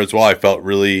from there as well. I felt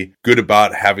really good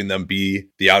about having them be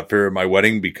the outfitter of my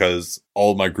wedding because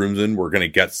all of my groomsmen were going to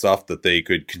get stuff that they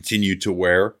could continue to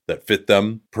wear that fit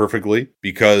them perfectly.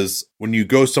 Because when you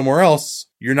go somewhere else,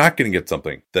 you're not going to get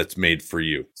something that's made for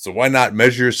you. So why not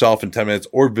measure yourself in 10 minutes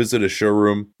or visit a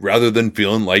showroom rather than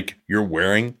feeling like you're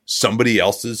wearing somebody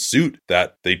else's suit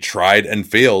that they tried and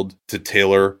failed to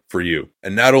tailor for you.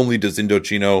 And not only does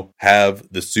Indochino have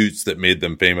the suits that made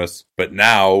them famous, but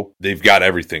now they've got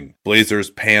everything. Blazers,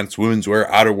 pants, women's wear,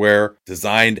 outerwear,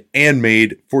 designed and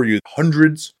made for you.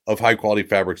 Hundreds of high quality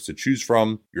fabrics to choose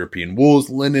from. European wools,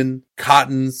 linen,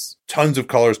 cottons, tons of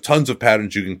colors, tons of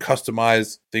patterns. You can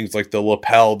customize things like the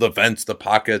lapel, the vents, the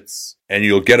pockets, and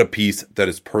you'll get a piece that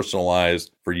is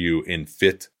personalized for you in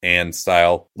fit and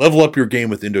style. Level up your game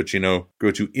with Indochino.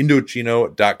 Go to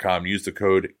Indochino.com. Use the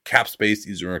code CAPSPACE.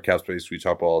 Use the CAPSPACE we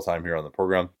talk about all the time here on the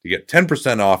program to get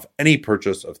 10% off any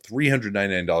purchase of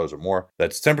 $399 or more.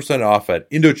 That's 10% off at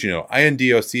Indochino,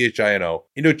 Indochino,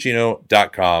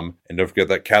 Indochino.com. And don't forget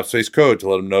that CAPSPACE code to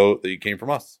let them know that you came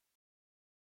from us.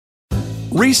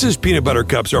 Reese's peanut butter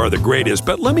cups are the greatest,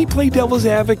 but let me play devil's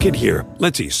advocate here.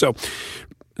 Let's see. So,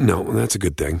 no, that's a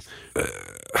good thing.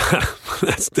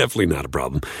 That's definitely not a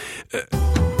problem.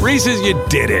 Reese's, you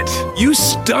did it. You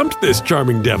stumped this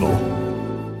charming devil.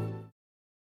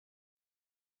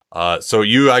 So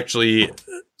you actually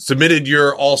submitted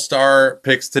your all-star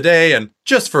picks today, and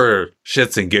just for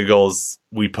shits and giggles,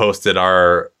 we posted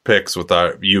our picks with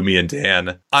you, me, and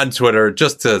Dan on Twitter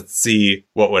just to see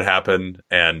what would happen.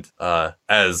 And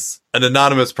as an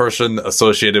anonymous person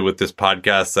associated with this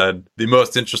podcast said, the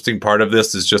most interesting part of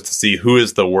this is just to see who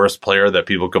is the worst player that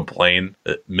people complain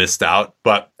missed out.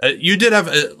 But you did have,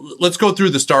 let's go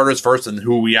through the starters first and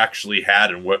who we actually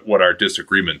had and what our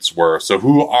disagreements were. So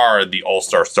who are the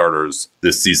all-star starters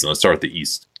this season? Let's start with the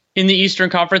East. In the Eastern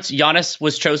Conference, Giannis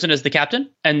was chosen as the captain,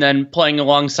 and then playing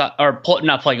alongside, or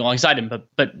not playing alongside him,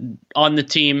 but on the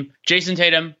team, Jason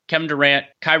Tatum, Kevin Durant,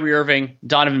 Kyrie Irving,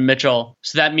 Donovan Mitchell.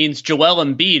 So that means Joel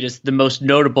Embiid is the most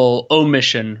notable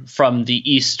omission from the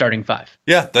East starting five.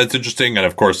 Yeah, that's interesting. And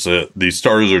of course, the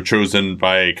starters are chosen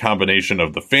by a combination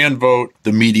of the fan vote,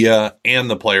 the media, and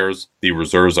the players. The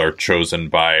reserves are chosen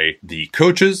by the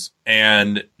coaches.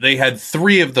 And they had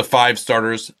 3 of the 5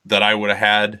 starters that I would have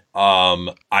had.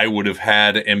 I would have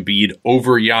had Embiid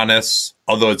over Giannis,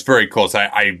 although it's very close.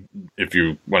 I if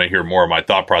you want to hear more of my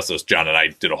thought process, John and I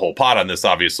did a whole pod on this,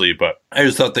 obviously, but I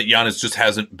just thought that Giannis just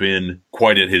hasn't been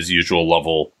quite at his usual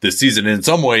level this season. In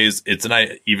some ways, it's not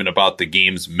even about the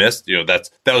games missed. That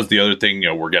was the other thing.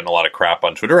 We're getting a lot of crap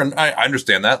on Twitter, and I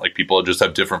understand that. Like, people just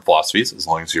have different philosophies, as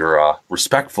long as you're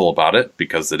respectful about it,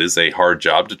 because it is a hard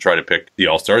job to try to pick the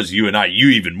All-Stars. You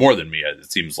even more than me,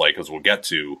 it seems like, as we'll get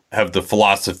to, have the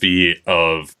philosophy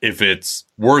of if it's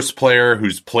worst player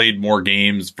who's played more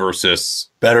games versus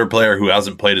better player who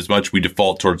hasn't played as much, we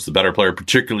default towards the better player,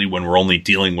 particularly when we're only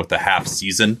dealing with a half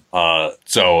season.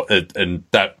 And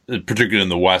that, particularly in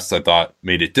the West, I thought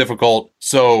made it difficult.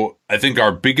 So I think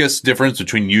our biggest difference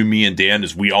between you, me, and Dan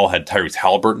is we all had Tyrese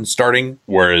Haliburton starting,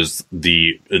 whereas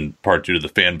in part due to the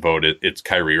fan vote, it's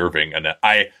Kyrie Irving. And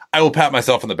I will pat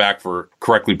myself on the back for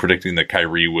correctly predicting that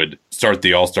Kyrie would start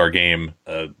the All-Star game.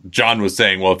 John was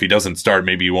saying, well, if he doesn't start,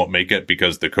 maybe he won't make it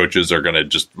because the coaches are going to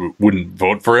just wouldn't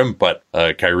vote for him. But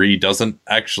Kyrie doesn't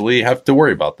actually have to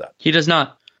worry about that. He does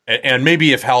not. And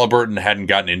maybe if Haliburton hadn't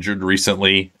gotten injured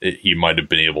recently, he might have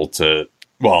been able to.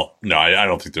 Well, no, I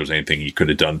don't think there's anything he could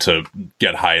have done to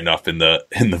get high enough in the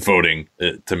voting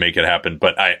to make it happen.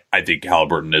 But I think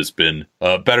Haliburton has been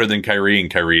better than Kyrie, and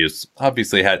Kyrie has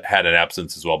obviously had an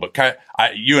absence as well. But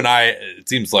you and I, it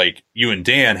seems like you and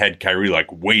Dan had Kyrie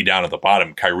like way down at the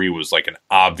bottom. Kyrie was like an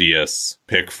obvious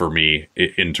pick for me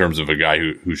in terms of a guy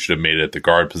who should have made it at the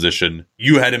guard position.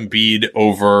 You had Embiid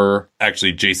over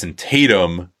actually Jason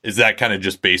Tatum. Is that kind of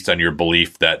just based on your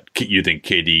belief that you think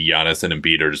KD, Giannis, and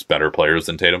Embiid are just better players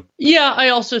than Tatum? Yeah, I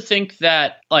also think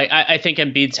that I think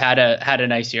Embiid's had a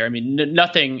nice year. I mean,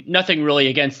 nothing really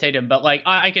against Tatum, but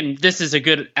this is a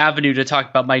good avenue to talk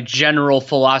about my general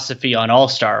philosophy on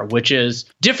All-Star, which is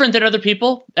different than other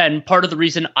people. And part of the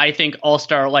reason I think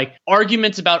All-Star,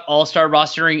 arguments about All-Star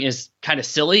rostering is kind of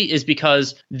silly is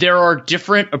because there are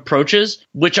different approaches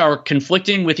which are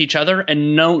conflicting with each other,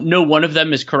 and no one of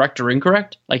them is correct or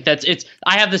incorrect. I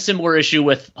have the similar issue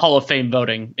with Hall of Fame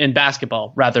voting in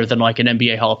basketball rather than like an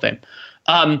NBA Hall of Fame.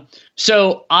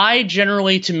 So I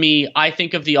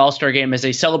think of the All-Star game as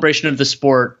a celebration of the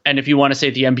sport, and if you want to say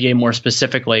the NBA more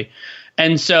specifically.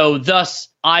 And so thus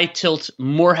I tilt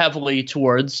more heavily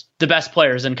towards the best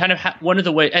players, and kind of one of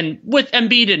the way, and with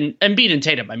Embiid and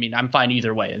Tatum, I mean, I'm fine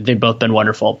either way. They've both been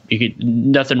wonderful.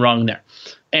 Nothing wrong there.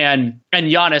 And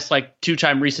Giannis,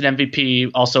 2-time recent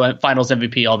MVP, also finals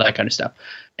MVP, all that kind of stuff.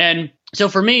 And so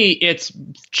for me, it's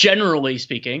generally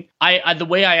speaking, the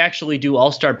way I actually do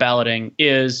All-Star balloting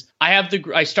is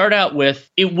I start out with,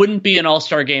 it wouldn't be an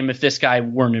All-Star game if this guy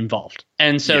weren't involved.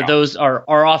 And so those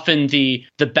are often the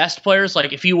best players.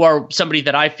 Like if you are somebody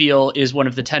that I feel is one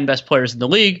of the 10 best players in the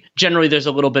league, generally there's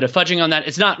a little bit of fudging on that.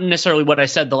 It's not necessarily what I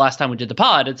said the last time we did the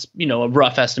pod. It's, a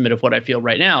rough estimate of what I feel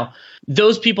right now.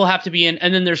 Those people have to be in.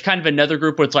 And then there's kind of another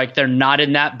group where it's like they're not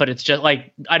in that, but it's just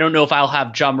like, I don't know if I'll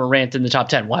have Ja Morant in the top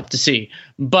 10. We'll have to see.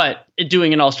 But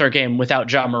doing an All-Star game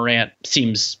without Ja Morant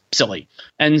seems silly.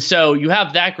 And so you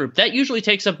have that group. That usually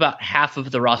takes up about half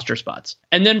of the roster spots.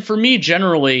 And then for me,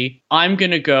 generally, I'm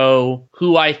going to go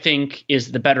who I think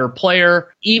is the better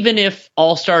player, even if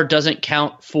All-Star doesn't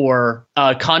count for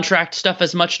contract stuff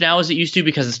as much now as it used to,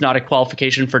 because it's not a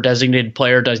qualification for designated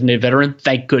player, designated veteran.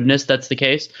 Thank goodness that's the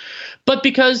case. But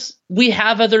because we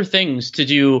have other things to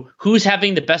do, who's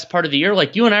having the best part of the year,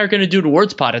 like you and I are going to do an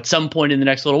awards pod at some point in the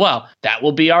next little while. That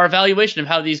will be our evaluation of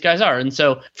how these guys are. And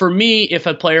so for me, if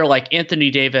a player like Anthony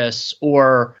Davis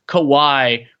or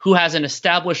Kawhi, who has an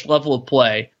established level of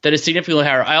play, that is significantly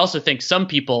higher. I also think some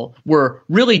people were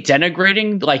really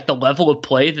denigrating like the level of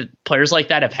play that players like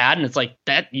that have had, and it's like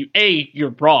that.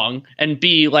 You're wrong, and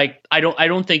B, like I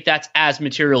don't think that's as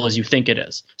material as you think it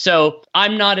is. So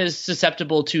I'm not as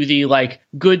susceptible to the like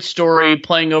good story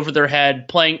playing over their head,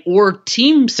 playing or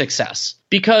team success.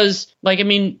 Because, like, I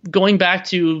mean, going back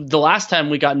to the last time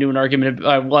we got into an argument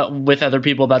with other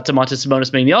people about Domantas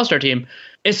Sabonis being the All-Star team,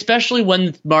 especially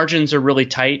when margins are really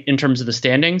tight in terms of the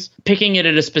standings, picking it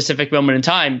at a specific moment in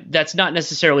time, that's not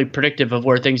necessarily predictive of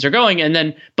where things are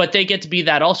going. But they get to be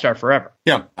that All-Star forever.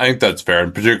 Yeah, I think that's fair.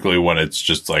 And particularly when it's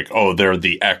just like, oh, they're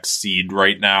the X seed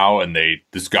right now and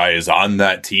this guy is on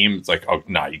that team. It's like, oh,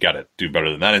 no, you got to do better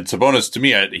than that. And Sabonis, to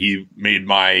me, he made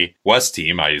my West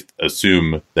team. I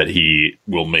assume that he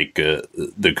will make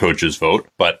the coach's vote,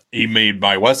 but he made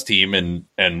my West team.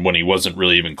 And when he wasn't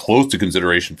really even close to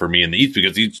consideration for me in the East,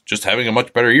 because he's just having a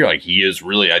much better year. Like he is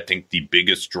really, I think, the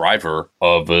biggest driver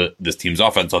of this team's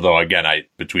offense. Although, again,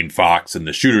 between Fox and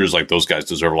the shooters, like those guys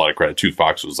deserve a lot of credit too.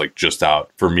 Fox was like just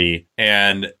out for me.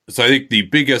 And so I think the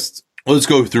biggest, let's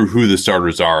go through who the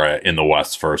starters are in the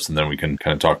West first, and then we can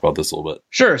kind of talk about this a little bit.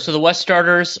 Sure. So the West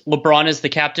starters, LeBron is the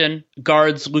captain,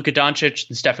 guards Luka Doncic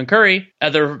and Stephen Curry,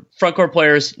 other frontcourt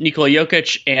players Nikola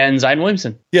Jokic and Zion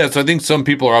Williamson. Yeah, so I think some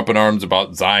people are up in arms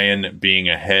about Zion being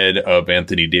ahead of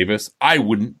Anthony Davis. I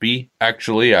wouldn't be,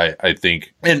 actually. I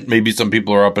think, and maybe some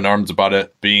people are up in arms about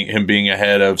him being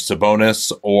ahead of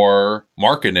Sabonis or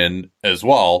Markkanen as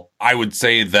well. I would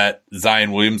say that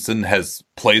Zion Williamson has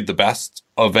played the best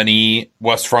of any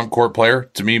West front court player.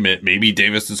 To me, maybe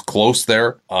Davis is close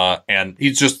there. And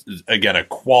he's just, again, a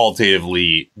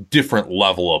qualitatively different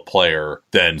level of player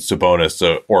than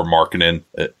Sabonis or Markkanen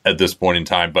at this point in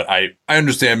time. But I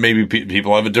understand maybe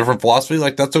people have a different philosophy.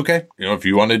 Like, that's okay. You know, if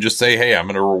you want to just say, hey, I'm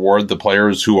going to reward the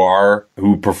players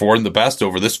who perform the best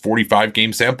over this 45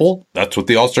 game sample, that's what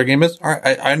the All-Star game is. All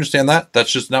right, I understand that.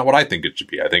 That's just not what I think it should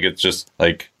be. I think it's just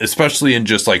like, especially in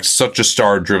just like such a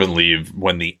star-driven league,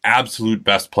 when the absolute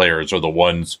best players are the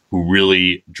ones who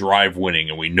really drive winning,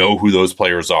 and we know who those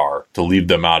players are, to leave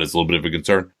them out is a little bit of a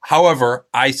concern. However,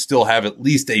 I still have at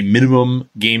least a minimum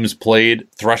games played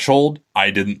threshold.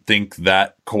 I didn't think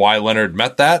that Kawhi Leonard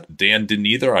met that. Dan didn't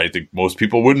either. I think most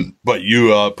people wouldn't. But you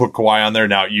put Kawhi on there.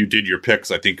 Now, you did your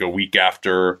picks, I think, a week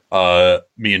after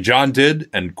me and John did.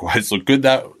 And Kawhi's looked good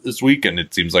this week. And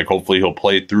it seems like hopefully he'll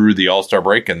play through the All-Star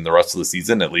break and the rest of the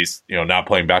season, at least, you know, not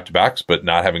playing back-to-backs, but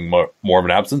not having more of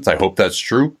an absence. I hope that's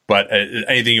true. But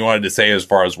anything you wanted to say as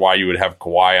far as why you would have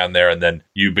Kawhi on there, and then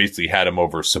you basically had him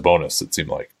over Sabonis, it seemed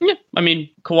like. Yeah, I mean,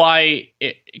 Kawhi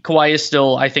is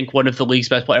still, I think, one of the league's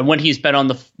best players. And when he's been on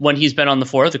the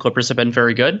floor, the Clippers have been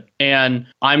very good, and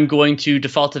I'm going to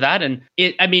default to that. And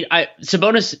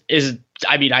Sabonis is,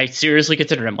 I seriously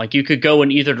consider him. Like, you could go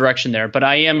in either direction there, but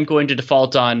I am going to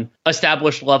default on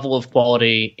established level of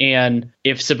quality. And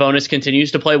if Sabonis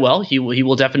continues to play well, he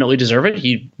will definitely deserve it.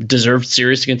 He deserves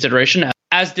serious consideration,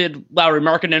 as did Lauri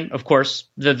Markkanen. Of course,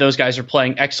 those guys are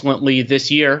playing excellently this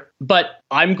year. But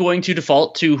I'm going to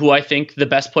default to who I think the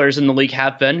best players in the league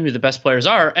have been, who the best players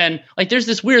are. And like, there's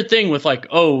this weird thing with like,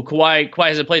 oh, Kawhi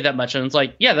hasn't played that much. And it's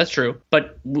like, yeah, that's true.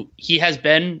 But he has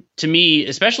been, to me,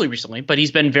 especially recently, but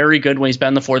he's been very good when he's been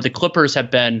on the floor. The Clippers have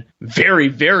been very,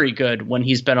 very good when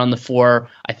he's been on the floor.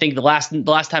 I think the last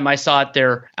time I saw it,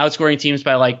 they're outscoring teams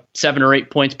by like 7 or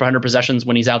 8 points per 100 possessions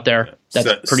when he's out there.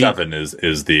 That's pretty. 7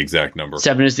 is the exact number.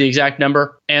 7 is the exact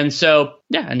number. And so,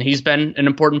 yeah, and he's been an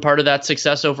important part of that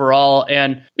success overall.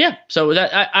 And yeah, so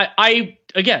that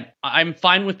I'm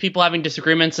fine with people having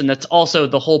disagreements, and that's also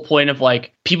the whole point of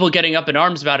like people getting up in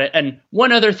arms about it. And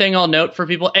one other thing I'll note for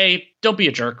people: don't be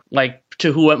a jerk. Like,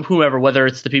 to whoever, whether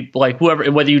it's the people, like whoever,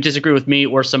 whether you disagree with me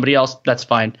or somebody else, that's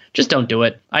fine. Just don't do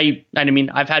it. I mean,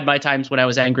 I've had my times when I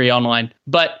was angry online,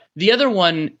 but the other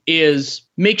one is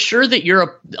make sure that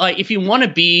you're if you want to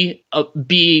be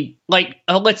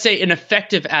let's say an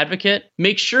effective advocate,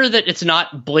 make sure that it's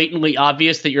not blatantly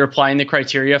obvious that you're applying the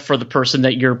criteria for the person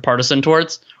that you're partisan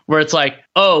towards, where it's like,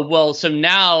 oh, well, so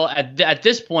now at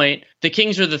this point, the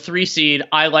Kings are the 3 seed.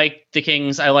 I like the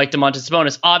Kings. I like Domantas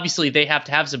Sabonis. Obviously, they have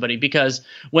to have somebody, because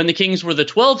when the Kings were the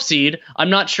 12 seed, I'm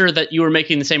not sure that you were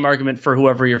making the same argument for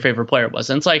whoever your favorite player was.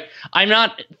 And it's like, I'm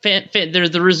not fan. There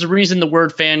is a reason the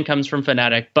word fan comes from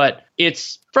fanatic, but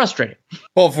it's frustrating.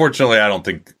 Well, fortunately, I don't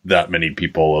think that many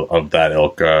people of that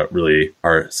ilk really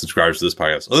are subscribers to this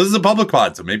podcast. Well, this is a public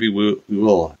pod, so maybe we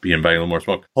will be inviting a little more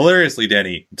smoke. Hilariously,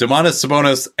 Danny, Domantas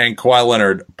Sabonis and Kawhi Leonard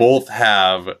Leonard both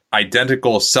have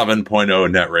identical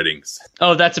 7.0 net ratings.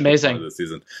 Oh, that's amazing. This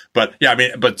season. But yeah,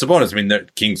 but Sabonis, the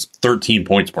Kings 13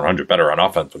 points per 100 better on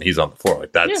offense when he's on the floor.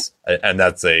 Like that's and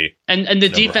that's a and the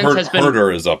defense has been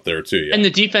Herder is up there too. Yeah. And the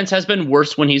defense has been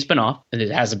worse when he's been off. And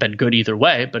it hasn't been good either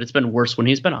way, but it's been worse when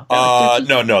he's been off.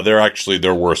 No,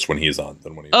 they're worse when he's on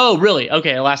than when he's. Oh, really?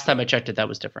 Okay, last time I checked it, that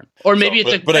was different. Or maybe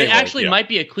might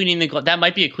be a cleaning the glass. That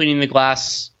might be a cleaning the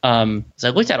glass. I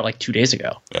looked at it like 2 days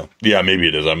ago. Yeah, maybe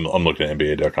it is. I'm looking at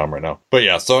NBA.com right now. But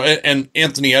yeah, so and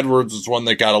Anthony Edwards is one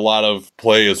that got a lot of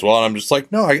play as well. And I'm just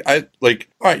like, no, I like.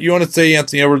 All right, you want to say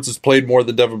Anthony Edwards has played more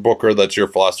than Devin Booker? That's your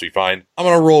philosophy. Fine. I'm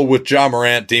gonna roll with Ja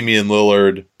Morant, Damian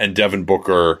Lillard, and Devin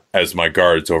Booker as my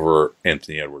guards over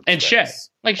Anthony Edwards and Shea.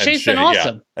 Shea's been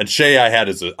awesome. Yeah. And Shea,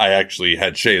 I actually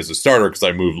had Shea as a starter because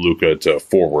I moved Luka to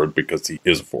forward because he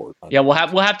is a forward. Yeah, we'll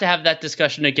have to have that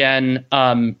discussion again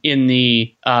in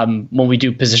the when we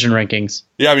do position rankings.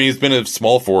 Yeah, he's been a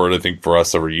small forward, I think, for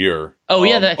us every year. Oh,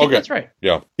 yeah, I think that's right.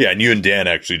 Yeah, and you and Dan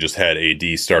actually just had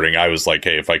AD starting. I was like,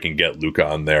 hey, if I can get Luka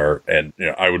on there, and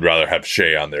I would rather have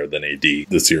Shea on there than AD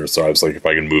this year. So I was like, if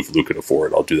I can move Luka to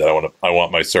forward, I'll do that. I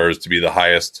want my stars to be the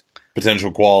highest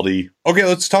potential quality. Okay,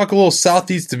 let's talk a little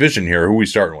Southeast Division here. Who are we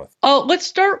starting with? Oh, let's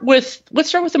start with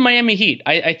the Miami Heat.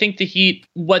 I think the Heat,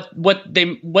 what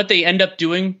they end up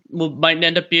doing might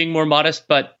end up being more modest,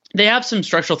 but they have some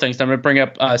structural things. I'm going to bring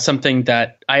up something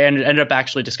that I ended up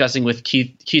actually discussing with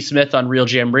Keith Smith on Real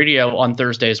GM Radio on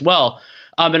Thursday as well.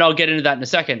 And I'll get into that in a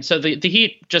second. So the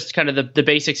Heat, just kind of the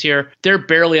basics here, they're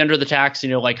barely under the tax,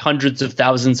 like hundreds of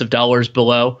thousands of dollars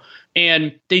below.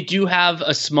 And they do have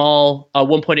a small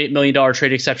 $1.8 million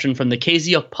trade exception from the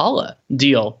KZ Okpala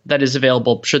deal that is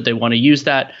available should they want to use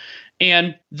that.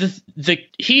 And the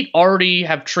Heat already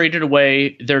have traded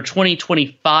away their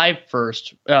 2025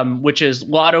 first, which is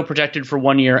lotto protected for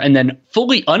 1 year and then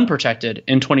fully unprotected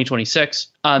in 2026.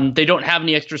 They don't have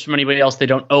any extras from anybody else. They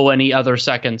don't owe any other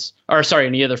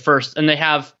any other first. And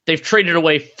they've traded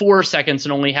away 4 seconds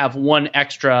and only have one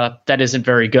extra that isn't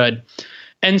very good.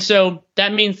 And so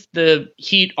that means the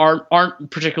Heat aren't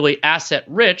particularly asset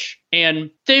rich, and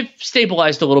they've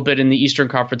stabilized a little bit in the Eastern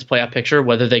Conference playoff picture.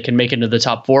 Whether they can make it into the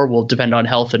top 4 will depend on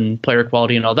health and player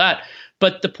quality and all that.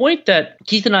 But the point that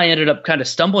Keith and I ended up kind of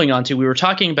stumbling onto, we were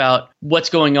talking about what's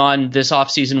going on this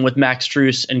offseason with Max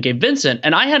Strus and Gabe Vincent,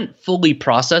 and I hadn't fully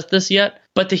processed this yet.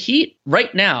 But the Heat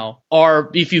right now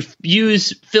are, if you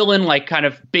fill in like kind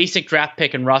of basic draft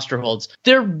pick and roster holds,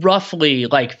 they're roughly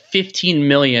like $15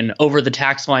 million over the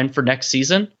tax line for next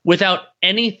season without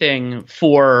anything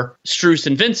for Strus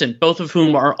and Vincent, both of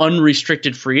whom are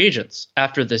unrestricted free agents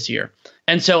after this year.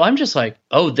 And so I'm just like,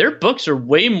 oh, their books are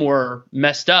way more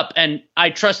messed up. And I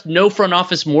trust no front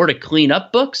office more to clean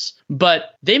up books,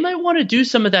 but they might want to do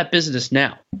some of that business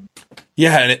now.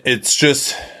 Yeah, and it's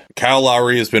just Kyle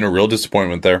Lowry has been a real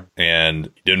disappointment there, and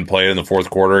he didn't play in the fourth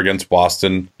quarter against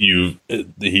Boston.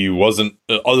 He wasn't,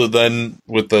 other than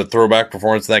with the throwback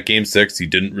performance in that Game 6, he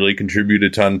didn't really contribute a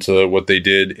ton to what they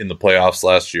did in the playoffs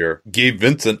last year. Gabe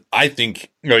Vincent, I think,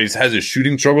 he has his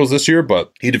shooting struggles this year,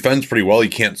 but he defends pretty well. He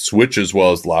can't switch as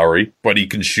well as Lowry, but he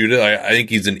can shoot it. I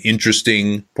think he's an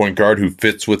interesting point guard who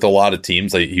fits with a lot of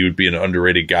teams. He would be an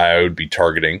underrated guy I would be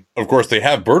targeting. Of course, they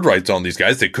have bird rights on these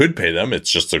guys. They could pay them.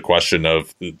 It's just a question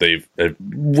of they've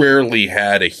rarely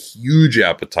had a huge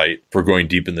appetite for going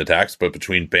deep in the tax, but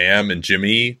between Bam and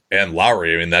Jimmy and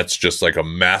Lowry, that's just like a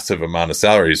massive amount of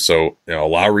salaries. So, a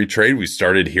Lowry trade, we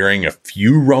started hearing a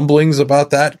few rumblings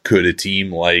about that. Could a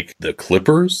team like the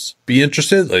Clippers be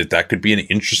interested? That could be an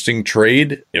interesting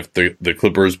trade if the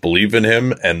Clippers believe in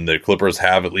him and the Clippers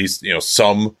have at least,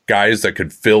 some guys that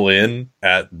could fill in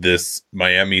at this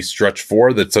Miami stretch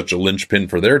 4 that's such a linchpin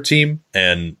for their team.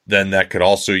 And then that could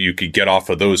also, you could get off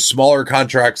of those smaller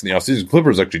contracts in the offseason.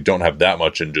 Clippers actually don't have that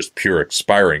much in just pure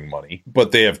expiring money,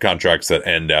 but they have contracts that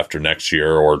end after next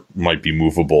year or might be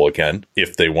movable again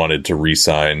if they wanted to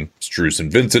re-sign Strus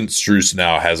and Vincent. Strus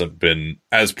now hasn't been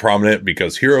as prominent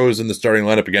because Hero is in the starting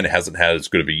lineup again. It hasn't had as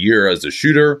good of a year as a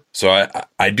shooter. So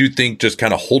I do think just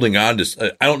kind of holding on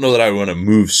to, I don't know that I want to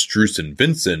move Strus and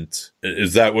Vincent.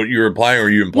 Is that what you're implying? Or are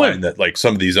you implying that like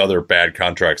some of these other bad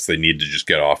contracts they need to just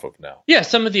get off of now? Yeah,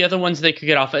 some of the other ones they could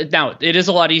get off of. Now, it is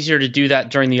a lot easier to do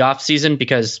that during the off season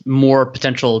because more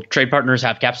potential trade partners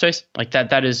have cap space like that.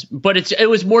 That is, but it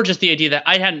was more just the idea that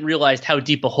I hadn't realized how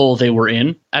deep a hole they were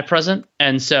in at present.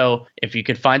 And so if you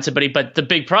could find somebody, but the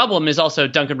big problem is also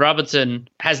Duncan Robinson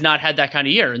has not had that kind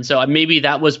of year. And so maybe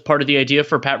that was part of the idea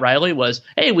for Pat Riley was,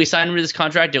 hey, we signed him to this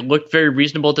contract. It looked very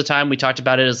reasonable at the time. We talked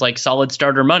about it as like solid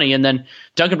starter money. And then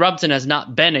Duncan Robinson has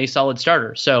not been a solid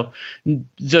starter. So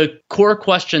the core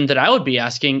question that I would be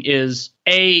asking is,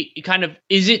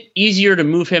 is it easier to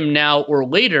move him now or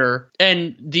later?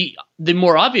 And the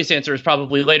more obvious answer is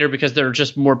probably later because there are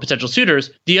just more potential suitors.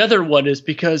 The other one is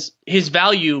because his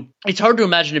value, it's hard to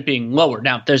imagine it being lower.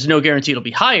 Now, there's no guarantee it'll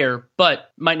be higher,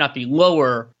 but might not be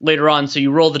lower later on. So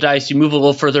you roll the dice, you move a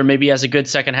little further, maybe has a good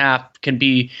second half, can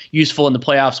be useful in the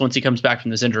playoffs once he comes back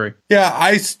from this injury. Yeah,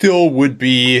 I still would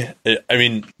be. I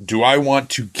mean, do I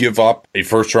want to give up a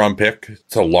first round pick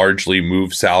to largely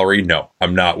move salary? No,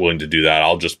 I'm not willing to do that.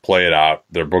 I'll just play it out.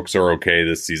 Their books are okay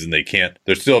this season.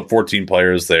 They're still at 14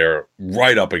 players. They're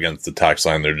right up against the tax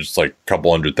line. They're just like a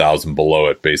couple 100,000 below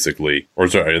it, basically. Or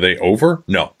sorry, are they over?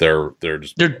 No, they're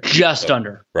just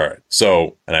under. Right.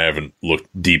 So, and I haven't looked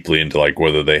deeply into like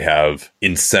whether they have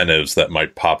incentives that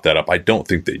might pop that up. I don't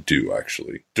think they do,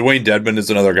 actually. Dwayne Dedmon is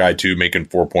another guy too, making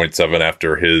 4.7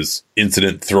 after his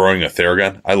incident throwing a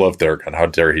Theragun. I love Theragun. How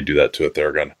dare he do that to a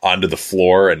Theragun? Onto the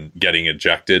floor and getting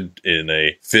ejected in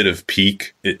a fit of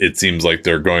pique. It seems like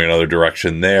they're going another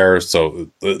direction there. So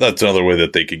that's another way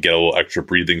that they could get a little extra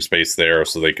breathing space there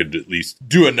so they could at least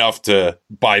do enough to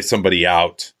buy somebody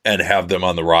out and have them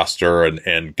on the roster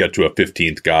and get to a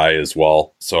 15th guy as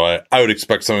well. So I would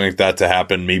expect something like that to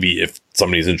happen. Maybe if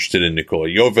somebody's interested in Nikola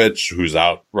Jovic, who's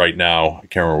out right now. I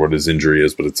can't remember what his injury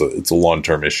is, but it's a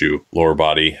long-term issue. Lower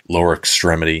body, lower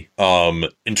extremity.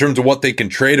 In terms of what they can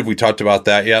trade, have we talked about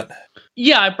that yet?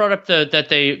 Yeah, I brought up that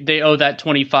they owe that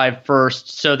 25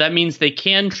 first, so that means they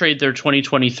can trade their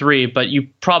 2023, but you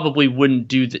probably wouldn't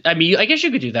do that. I mean, I guess you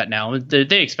could do that now.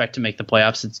 They expect to make the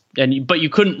playoffs, but you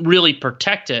couldn't really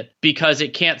protect it because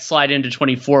it can't slide into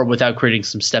 24 without creating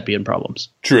some Stepien problems.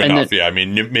 True enough. Yeah, I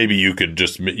mean, maybe you could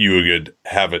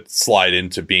have it slide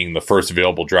into being the first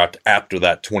available draft after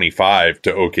that 25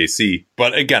 to OKC.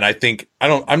 But again, I think I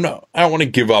don't want to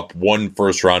give up one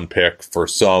first round pick for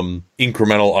some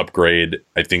incremental upgrade.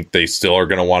 I think they still are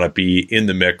going to want to be in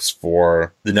the mix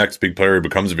for the next big player who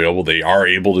becomes available. They are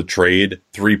able to trade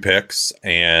 3 picks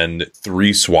and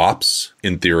 3 swaps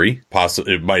in theory.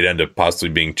 It might end up possibly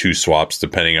being 2 swaps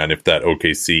depending on if that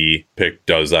OKC pick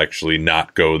does actually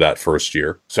not go that first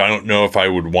year. So I don't know if I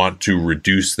would want to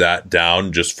reduce that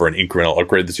down just for an incremental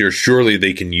upgrade this year. Surely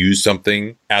they can use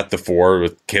something at the 4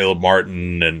 with Caleb Martin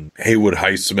and Haywood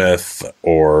Highsmith,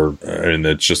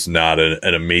 it's just not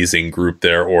an amazing group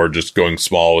there, or just going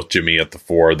small with Jimmy at the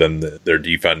 4, then their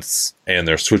defense and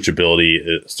their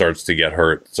switchability starts to get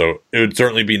hurt. So it would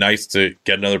certainly be nice to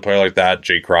get another player like that.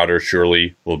 Jay Crowder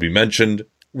surely will be mentioned.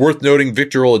 Worth noting,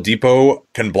 Victor Oladipo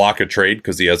can block a trade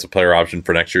because he has a player option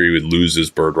for next year. He would lose his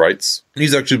bird rights.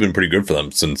 He's actually been pretty good for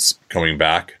them since coming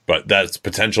back, but that's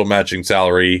potential matching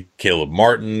salary. Caleb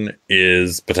Martin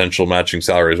is potential matching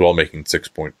salary as well, making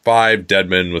 6.5.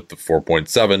 Dedmon with the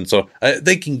 4.7. So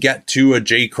they can get to a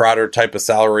Jay Crowder type of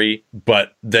salary,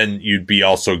 but then you'd be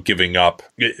also giving up,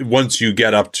 once you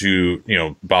get up to,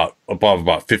 above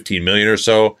about 15 million or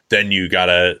so, then you got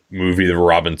to move either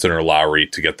Robinson or Lowry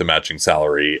to get the matching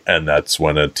salary. And that's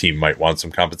when a team might want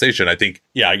some compensation. I think,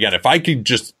 again, if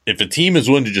a team is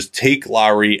willing to just take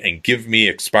Lowry and give me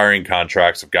expiring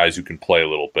contracts of guys who can play a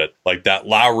little bit, like that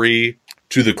Lowry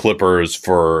to the Clippers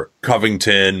for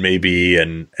Covington maybe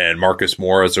and Marcus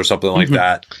Morris or something like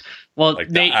that. Well, like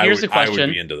Nate, here's the question. I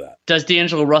would be into that. Does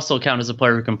D'Angelo Russell count as a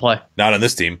player who can play? Not on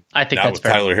this team. I think not that's with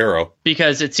fair. Tyler Hero.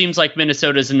 Because it seems like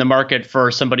Minnesota's in the market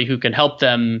for somebody who can help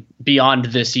them beyond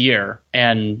this year.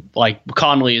 And like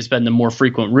Conley has been the more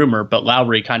frequent rumor, but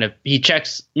Lowry he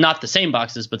checks not the same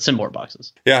boxes, but similar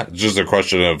boxes. Yeah, it's just a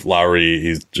question of Lowry.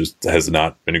 He just has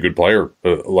not been a good player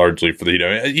largely for the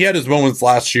Heat. He had his moments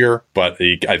last year, but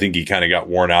I think he kind of got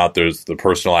worn out. There's the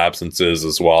personal absences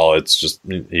as well. It's just,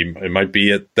 it might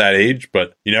be at that age,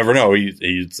 but you never know.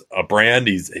 He's a brand.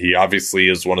 He obviously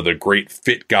is one of the great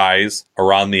fit guys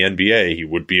around the NBA. He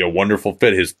would be a wonderful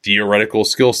fit. His theoretical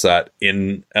skill set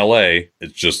in LA,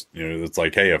 it's just, it's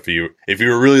like, hey, if you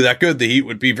were really that good, the Heat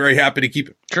would be very happy to keep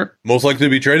him. Sure. Most likely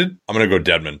to be traded? I'm going to go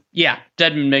Dedmon. Yeah,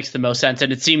 Dedmon makes the most sense.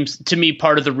 And it seems to me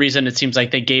part of the reason it seems like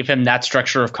they gave him that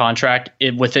structure of contract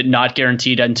with it not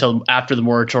guaranteed until after the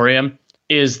moratorium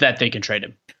is that they can trade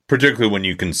him. Particularly when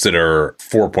you consider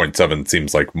 4.7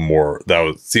 seems like more.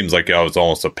 Seems like that was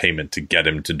almost a payment to get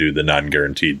him to do the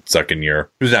non-guaranteed second year.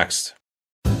 Who's next?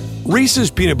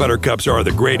 Reese's peanut butter cups are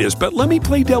the greatest, but let me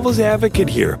play devil's advocate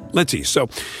here. Let's see. So,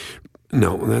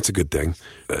 no, that's a good thing.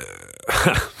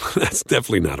 That's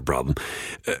definitely not a problem.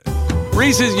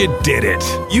 Reese's, you did it.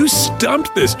 You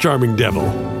stumped this charming devil.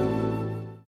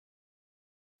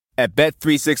 At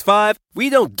Bet365, we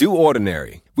don't do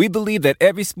ordinary. We believe that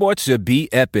every sport should be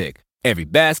epic. Every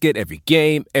basket, every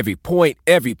game, every point,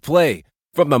 every play.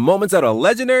 From the moments that are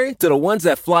legendary to the ones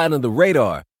that fly under the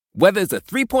radar. Whether it's a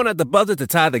three-pointer at the buzzer to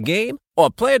tie the game or a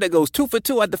player that goes 2 for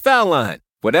 2 at the foul line.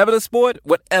 Whatever the sport,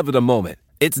 whatever the moment.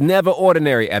 It's never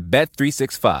ordinary at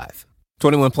Bet365.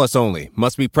 21 plus only.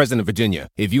 Must be present in Virginia.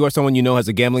 If you or someone you know has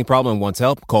a gambling problem and wants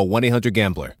help, call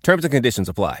 1-800-GAMBLER. Terms and conditions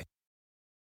apply.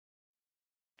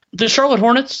 The Charlotte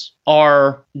Hornets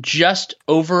are just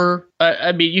over.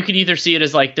 I mean, you could either see it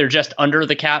as like they're just under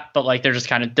the cap, but like they're just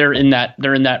kind of they're in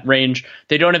that range.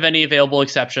 They don't have any available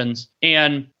exceptions,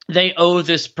 and they owe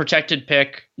this protected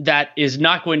pick that is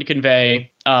not going to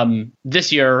convey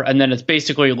this year, and then it's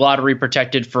basically lottery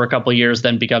protected for a couple of years,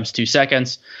 then becomes 2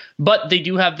 seconds. But they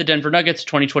do have the Denver Nuggets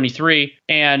 2023,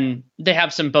 and they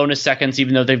have some bonus seconds,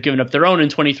 even though they've given up their own in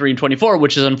 23 and 24,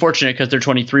 which is unfortunate because their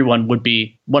 23 one would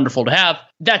be wonderful to have.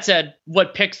 That said,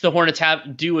 what picks the Hornets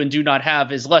do and do not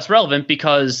have is less relevant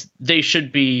because they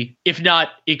should be, if not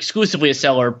exclusively a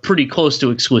seller, pretty close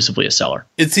to exclusively a seller.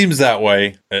 It seems that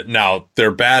way. Now,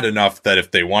 they're bad enough that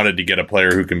if they wanted to get a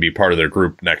player who can be part of their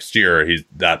group next year,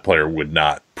 that player would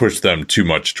not push them too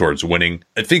much towards winning.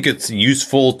 I think it's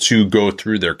useful to go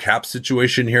through their cap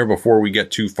situation here before we get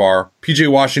too far.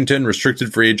 PJ Washington,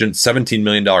 restricted free agent, $17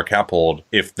 million cap hold.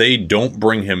 If they don't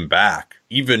bring him back,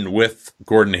 even with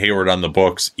Gordon Hayward on the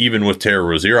books, even with Terry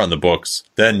Rozier on the books,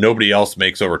 then nobody else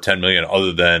makes over $10 million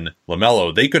other than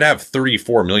LaMelo. They could have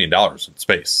 $34 million in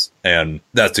space. And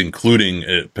that's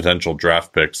including potential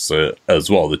draft picks as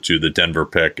well, the Denver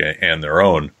pick and their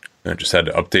own. I just had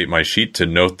to update my sheet to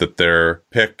note that their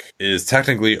pick is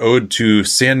technically owed to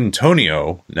San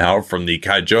Antonio now from the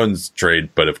Kai Jones trade,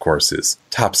 but of course his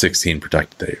top 16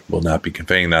 protected. They will not be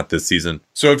conveying that this season.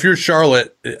 So if you're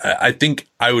Charlotte, I think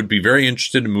I would be very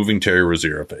interested in moving Terry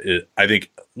Rozier. I think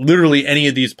literally any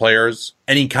of these players,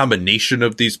 any combination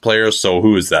of these players. So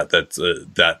who is that?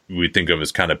 That we think of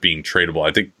as kind of being tradable.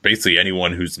 I think basically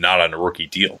anyone who's not on a rookie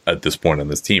deal at this point on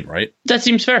this team, right? That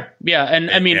seems fair. Yeah, and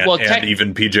I mean, and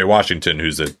even PJ Washington,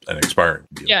 who's an expiring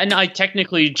deal. Yeah, and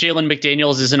technically Jalen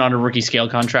McDaniels isn't on a rookie scale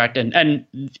contract, and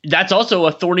that's also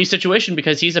a thorny situation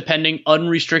because he's a pending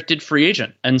unrestricted free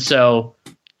agent, and so.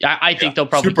 I think they'll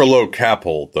probably super low cap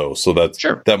hold though, so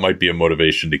that might be a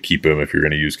motivation to keep him if you're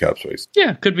going to use cap space.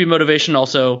 Yeah, could be motivation.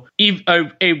 Also,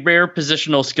 a rare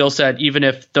positional skill set. Even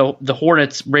if the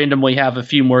Hornets randomly have a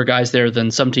few more guys there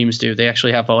than some teams do, they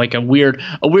actually have a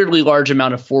weirdly large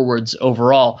amount of forwards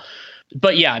overall.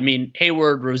 But yeah, I mean,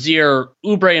 Hayward, Rozier,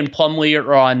 Oubre, and Plumlee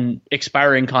are on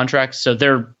expiring contracts, so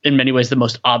they're in many ways the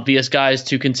most obvious guys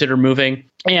to consider moving.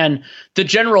 And the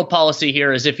general policy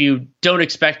here is if you don't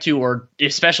expect to, or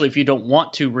especially if you don't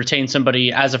want to retain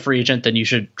somebody as a free agent, then you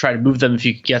should try to move them if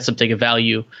you can get something of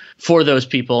value for those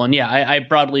people. And yeah, I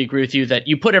broadly agree with you that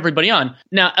you put everybody on.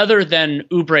 Now, other than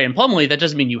Oubre and Plumlee, that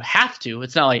doesn't mean you have to.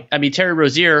 It's not like, I mean, Terry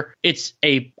Rozier, it's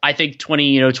I think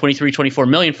 23, 24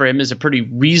 million for him is a pretty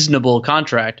reasonable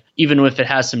contract, even if it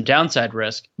has some downside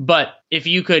risk. But if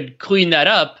you could clean that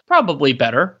up, probably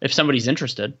better if somebody's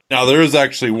interested. Now, there is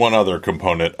actually one other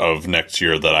component of next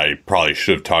year that I probably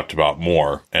should have talked about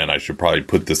more, and I should probably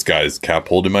put this guy's cap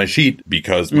hold in my sheet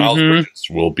because Miles Bridges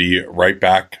will be right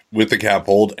back with the cap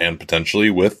hold and potentially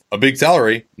with a big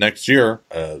salary next year.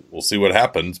 We'll see what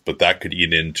happens, but that could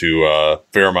eat into a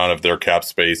fair amount of their cap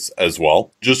space as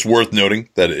well. Just worth noting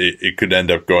that it could end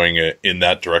up going in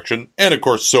that direction. And of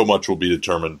course, so much will be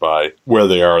determined by where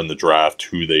they are in the draft,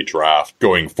 who they draft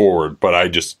going forward. But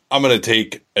I'm going to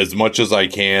take as much as I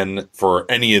can for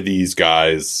any of these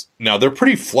guys. Now, they're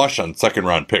pretty flush on second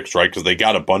round picks, right? Because they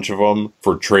got a bunch of them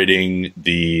for trading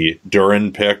the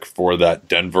Duren pick for that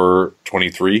Denver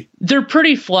 23. They're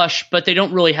pretty flush, but they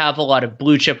don't really have a lot of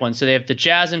blue chip ones. So they have the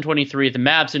Jazz in 23, the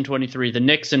Mavs in 23, the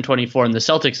Knicks in 24, and the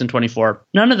Celtics in 24.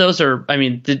 None of those are, I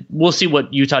mean, we'll see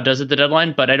what Utah does at the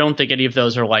deadline, but I don't think any of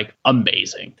those are like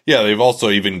amazing. Yeah, they've also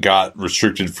even got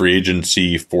restricted free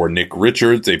agency for Nick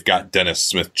Richards. They've got Dennis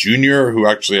Smith Jr., who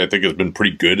actually I think has been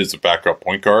pretty good as a backup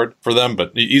point guard for them,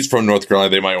 but he's from North Carolina.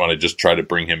 They might want to just try to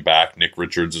bring him back. Nick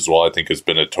Richards as well, I think, has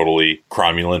been a totally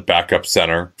cromulent backup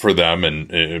center for them,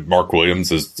 and Mark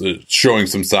Williams is showing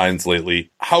some signs lately.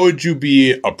 How would you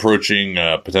be approaching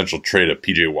a potential trade of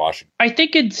PJ Washington? I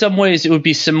think in some ways it would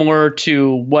be similar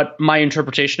to what my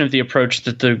interpretation of the approach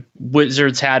that the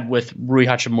Wizards had with Rui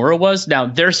Hachimura was. Now,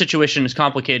 their situation is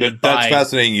complicated. That's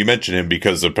fascinating you mentioned him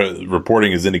because the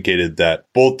reporting has indicated that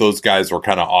both those guys were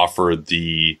kind of offered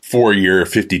the 4-year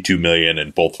 $52 million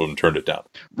and both of them turned it down.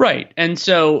 Right. And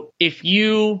so if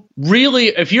you're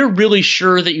really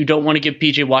sure that you don't want to give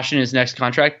PJ Washington his next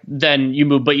contract, then you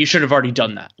move, but you should have already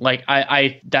done that. Like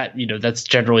that's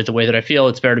generally the way that I feel.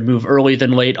 It's better to move early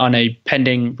than late on a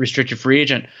pending restricted free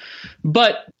agent.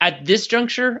 But at this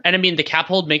juncture, and I mean, the cap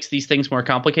hold makes these things more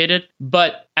complicated,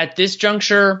 but at this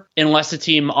juncture, unless a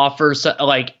team offers,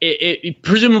 like,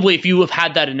 presumably if you have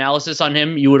had that analysis on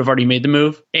him, you would have already made the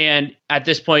move. And at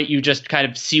this point, you just kind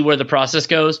of see where the process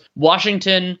goes.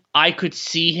 Washington, I could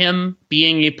see him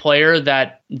being a player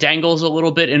that dangles a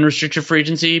little bit in restricted free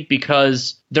agency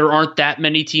because there aren't that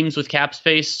many teams with cap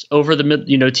space over the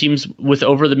mid, teams with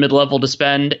over the mid-level to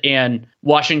spend, and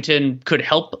Washington could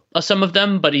help some of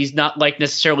them, but he's not like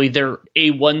necessarily their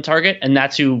A1 target, and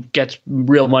that's who gets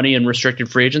real money in restricted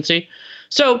free agency.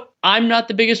 So I'm not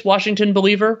the biggest Washington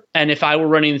believer, and if I were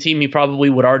running the team, he probably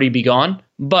would already be gone.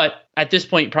 But at this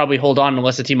point, probably hold on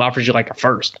unless the team offers you like a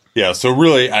first. Yeah, so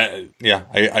really, I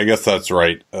guess that's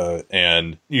right.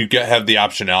 And you have the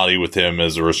optionality with him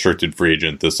as a restricted free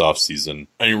agent this offseason.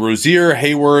 I mean, Rozier,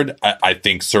 Hayward, I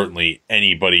think certainly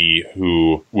anybody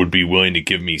who would be willing to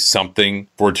give me something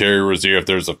for Terry Rozier, if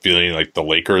there's a feeling like the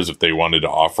Lakers, if they wanted to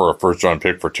offer a first-round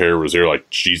pick for Terry Rozier, like,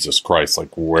 Jesus Christ, like,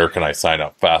 where can I sign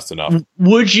up fast enough?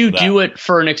 Would you do it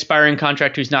for an expiring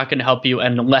contract who's not going to help you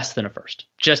and less than a first?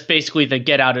 Just basically the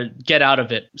get out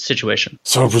of it situation.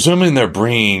 So presuming they're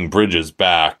bringing Bridges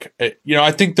back,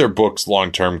 I think their books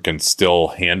long term can still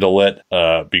handle it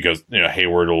because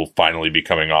Hayward will finally be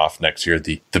coming off next year.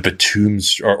 The Batum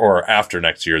or after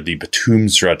next year, the Batum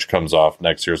stretch comes off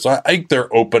next year. So I think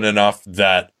they're open enough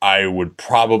that I would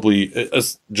probably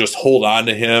just hold on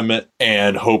to him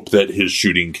and hope that his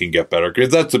shooting can get better,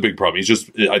 because that's a big problem.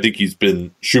 I think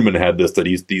Schumann had this, that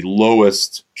he's the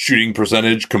lowest shooting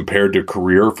percentage compared to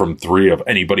career from three of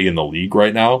anybody in the league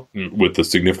right now with a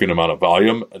significant amount of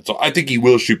volume. And so I think he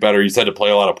will shoot better. He's had to play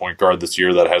a lot of point guard this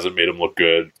year. That hasn't made him look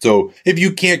good. So if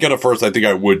you can't get a first, I think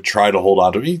I would try to hold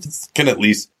on to him. He can at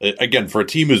least, again, for a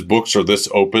team whose books are this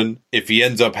open, if he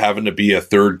ends up having to be a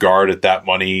third guard at that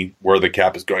money where the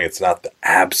cap is going, it's not the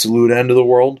absolute end of the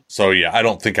world. So yeah, I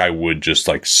don't think I would just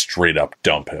like straight up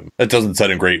dump him. That doesn't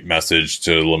send a great message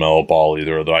to LaMelo Ball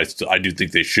either, although I do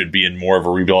think they should be in more of a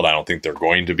rebuild. I don't think they're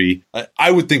going to be.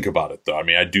 I would think about it though. I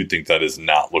mean, I do think that is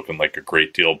not looking like a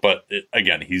great deal, but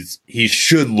again, he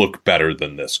should look better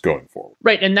than this going forward.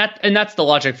 Right, and that's the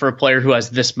logic for a player who has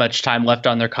this much time left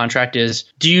on their contract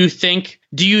is, do you think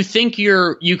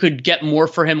you could get more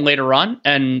for him later on?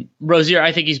 And Rozier,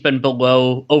 I think he's been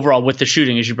below overall with the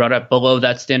shooting, as you brought up, below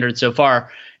that standard so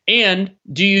far. And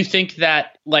do you think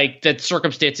that that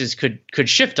circumstances could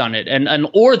shift on it and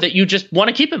or that you just want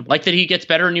to keep him, like that he gets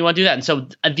better and you want to do that? And so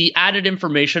the added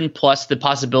information plus the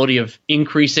possibility of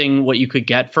increasing what you could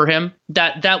get for him,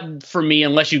 that for me,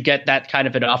 unless you get that kind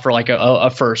of an offer like a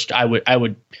first, I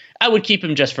would keep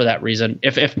him just for that reason,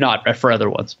 if not for other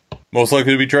ones. Most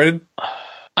likely to be traded?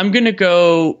 I'm going to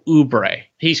go Oubre.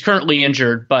 He's currently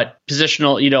injured, but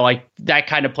positional, like that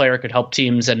kind of player could help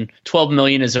teams, and $12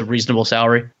 million is a reasonable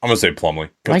salary. I'm going to say Plumlee.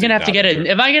 Am I going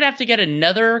to have to get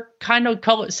another kind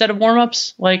of set of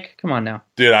warm-ups? Like, come on now.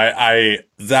 Dude,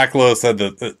 Zach Lowe said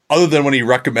that other than when he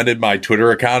recommended my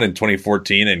Twitter account in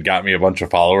 2014 and got me a bunch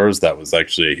of followers, that was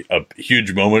actually a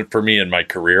huge moment for me in my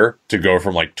career to go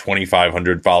from like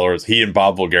 2,500 followers. He and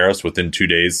Bob Voulgaris within 2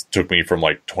 days took me from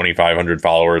like 2,500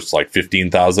 followers to like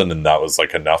 15,000, and that was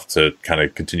like enough to kind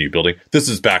of continue building. This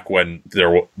is back when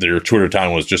their Twitter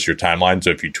time was just your timeline, so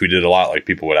if you tweeted a lot, like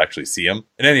people would actually see him.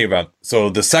 In any event, so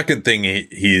the second thing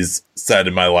he's said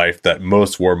in my life that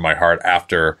most warmed my heart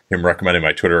after him recommending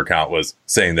my Twitter account was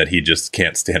saying that he just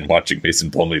can't stand watching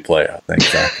Mason Plumlee play.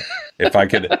 Thanks, Zach.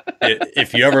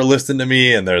 If you ever listen to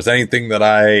me and there's anything that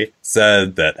I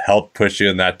said that helped push you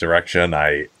in that direction,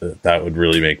 that would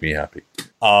really make me happy.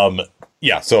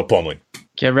 So Plumlee.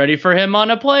 Get ready for him on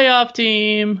a playoff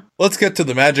team. Let's get to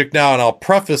the Magic now, and I'll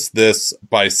preface this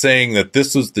by saying that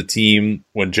this was the team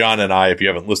when John and I, if you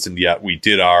haven't listened yet, we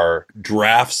did our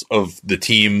drafts of the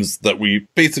teams that we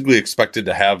basically expected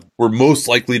to have were most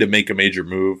likely to make a major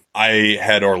move. I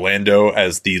had Orlando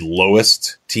as the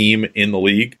lowest team in the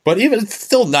league, but even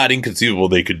still not inconceivable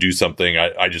they could do something.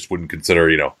 I just wouldn't consider,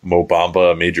 Mo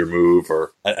Bamba a major move,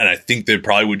 and I think they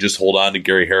probably would just hold on to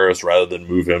Gary Harris rather than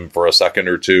move him for a second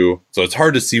or two. So it's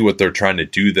hard to see what they're trying to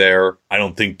do there. I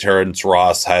don't think Terrence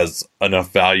Ross has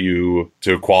enough value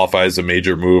to qualify as a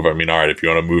major move. I mean, all right, if you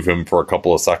want to move him for a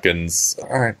couple of seconds,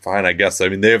 all right, fine, I guess. I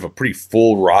mean, they have a pretty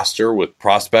full roster with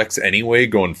prospects anyway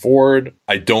going forward.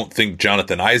 I don't think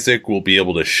Jonathan Isaac Isaac will be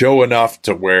able to show enough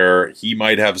to where he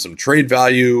might have some trade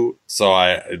value. So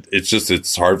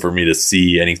it's hard for me to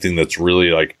see anything that's really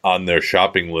like on their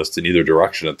shopping list in either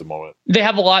direction at the moment. They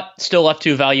have a lot still left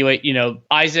to evaluate.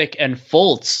 Isaac and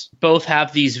Fultz both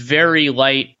have these very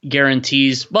light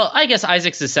guarantees. Well, I guess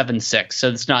Isaac's is 7.6, so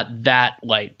it's not that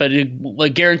light, but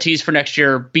guarantees for next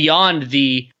year beyond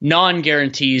the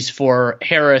non-guarantees for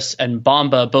Harris and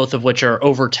Bamba, both of which are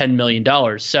over $10 million.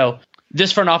 So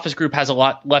this front office group has a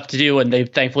lot left to do, and they've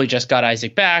thankfully just got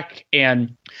Isaac back.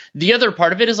 And the other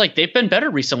part of it is like they've been better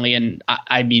recently, and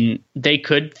I mean, they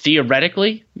could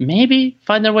theoretically maybe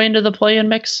find their way into the play-in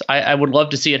mix. I would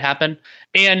love to see it happen.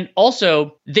 And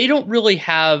also, they don't really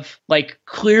have like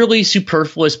clearly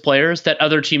superfluous players that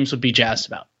other teams would be jazzed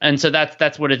about. And so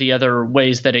that's one of the other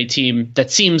ways that a team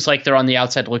that seems like they're on the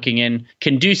outside looking in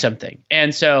can do something.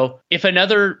 And so if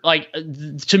another, like,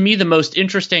 to me, the most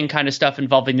interesting kind of stuff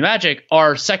involving the Magic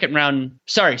are second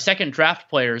draft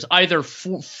players, either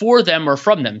for them or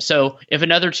from them. So if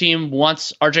another team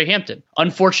wants RJ Hampton,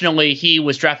 unfortunately, he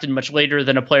was drafted much later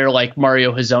than a player like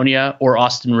Mario Hezonja or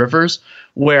Austin Rivers,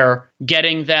 where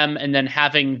getting them and then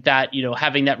having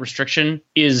that restriction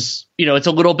is, it's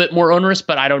a little bit more onerous,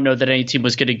 but I don't know that any team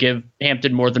was going to give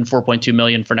Hampton more than $4.2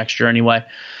 million for next year anyway.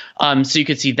 So you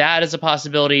could see that as a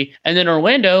possibility. And then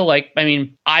Orlando,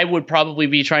 I would probably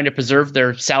be trying to preserve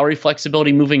their salary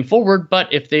flexibility moving forward.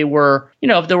 But if they were,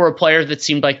 if there were a player that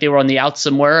seemed like they were on the out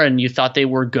somewhere and you thought they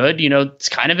were good, it's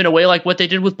kind of in a way like what they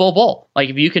did with Bol Bol. Like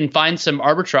if you can find some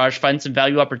arbitrage, find some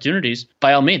value opportunities,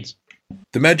 by all means.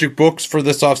 The Magic books for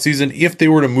this offseason, if they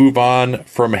were to move on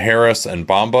from Harris and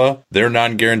Bamba, they're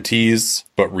non-guarantees,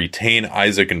 but retain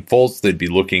Isaac and Fultz, they'd be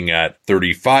looking at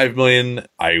 $35 million.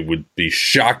 I would be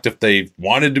shocked if they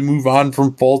wanted to move on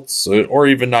from Fultz or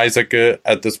even Isaac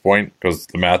at this point, because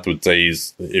the math would say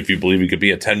if you believe he could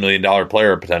be a $10 million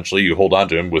player, potentially, you hold on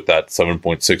to him with that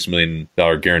 $7.6 million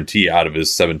guarantee out of his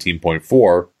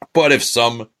 $17.4. But if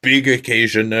some big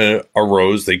occasion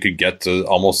arose, they could get to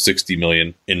almost $60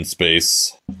 million in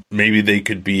space. Maybe they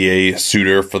could be a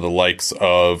suitor for the likes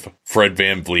of Fred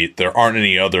VanVleet. There aren't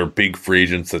any other big free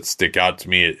agents that stick out to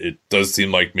me. It does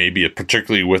seem like maybe,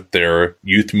 particularly with their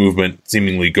youth movement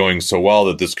seemingly going so well,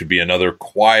 that this could be another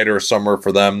quieter summer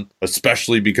for them,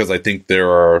 especially because I think there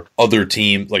are other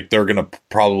teams, like they're going to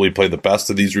probably play the best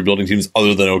of these rebuilding teams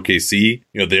other than OKC.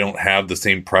 They don't have the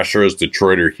same pressure as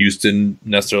Detroit or Houston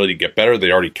necessarily to get better.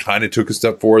 They already kind of took a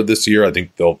step forward this year. I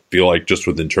think they'll feel like just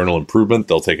with internal improvement,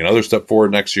 they'll take another step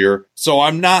forward next year. So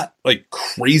I'm not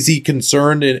crazy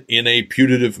concerned in a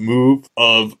putative move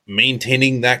of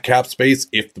maintaining that cap space.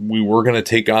 If we were going to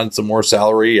take on some more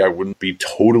salary, I wouldn't be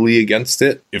totally against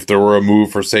it. If there were a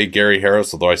move for, say, Gary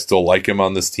Harris, although I still like him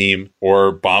on this team,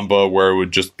 or Bamba, where it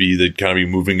would just be they'd kind of be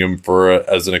moving him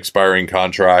as an expiring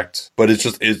contract. But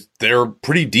they're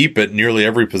pretty deep at nearly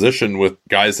every position with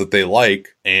guys that they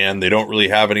like, and they don't really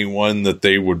have anyone that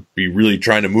they would be really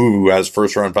trying to move who has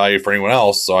first round value for anyone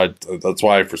else. So that's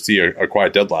why I foresee a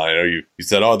quiet deadline. I know you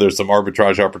said, there's some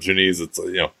arbitrage opportunities. It's,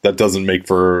 that doesn't make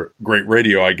for great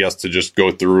radio, I guess, to just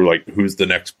go through who's the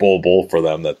next Bol for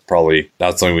them. That's probably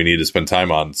not something we need to spend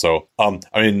time on. So, I'm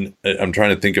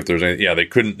trying to think if there's anything. Yeah, they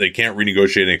can't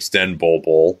renegotiate and extend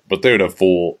Bol, but they would have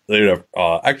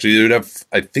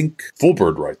I think full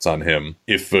bird rights on him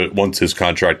if once his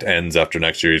contract ends after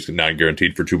next year. He's not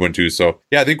guaranteed for 2.2. So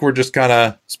yeah, I think we're just kind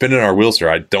of spinning our wheels here.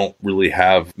 I don't really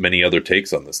have many other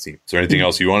takes on this team. Is there anything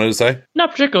else you wanted to say?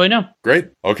 Not particularly, no. Great.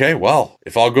 Okay, well,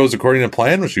 if all goes according to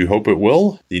plan, which we hope it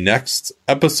will, the next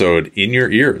episode in your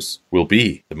ears will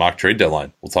be the mock trade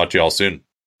deadline. We'll talk to you all soon.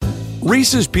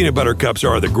 Reese's peanut butter cups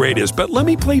are the greatest, but let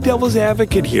me play devil's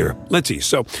advocate here. Let's see.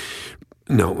 So,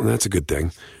 no, that's a good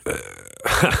thing.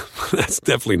 That's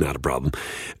definitely not a problem.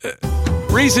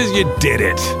 Reese's, you did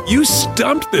it. You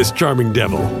stumped this charming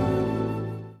devil.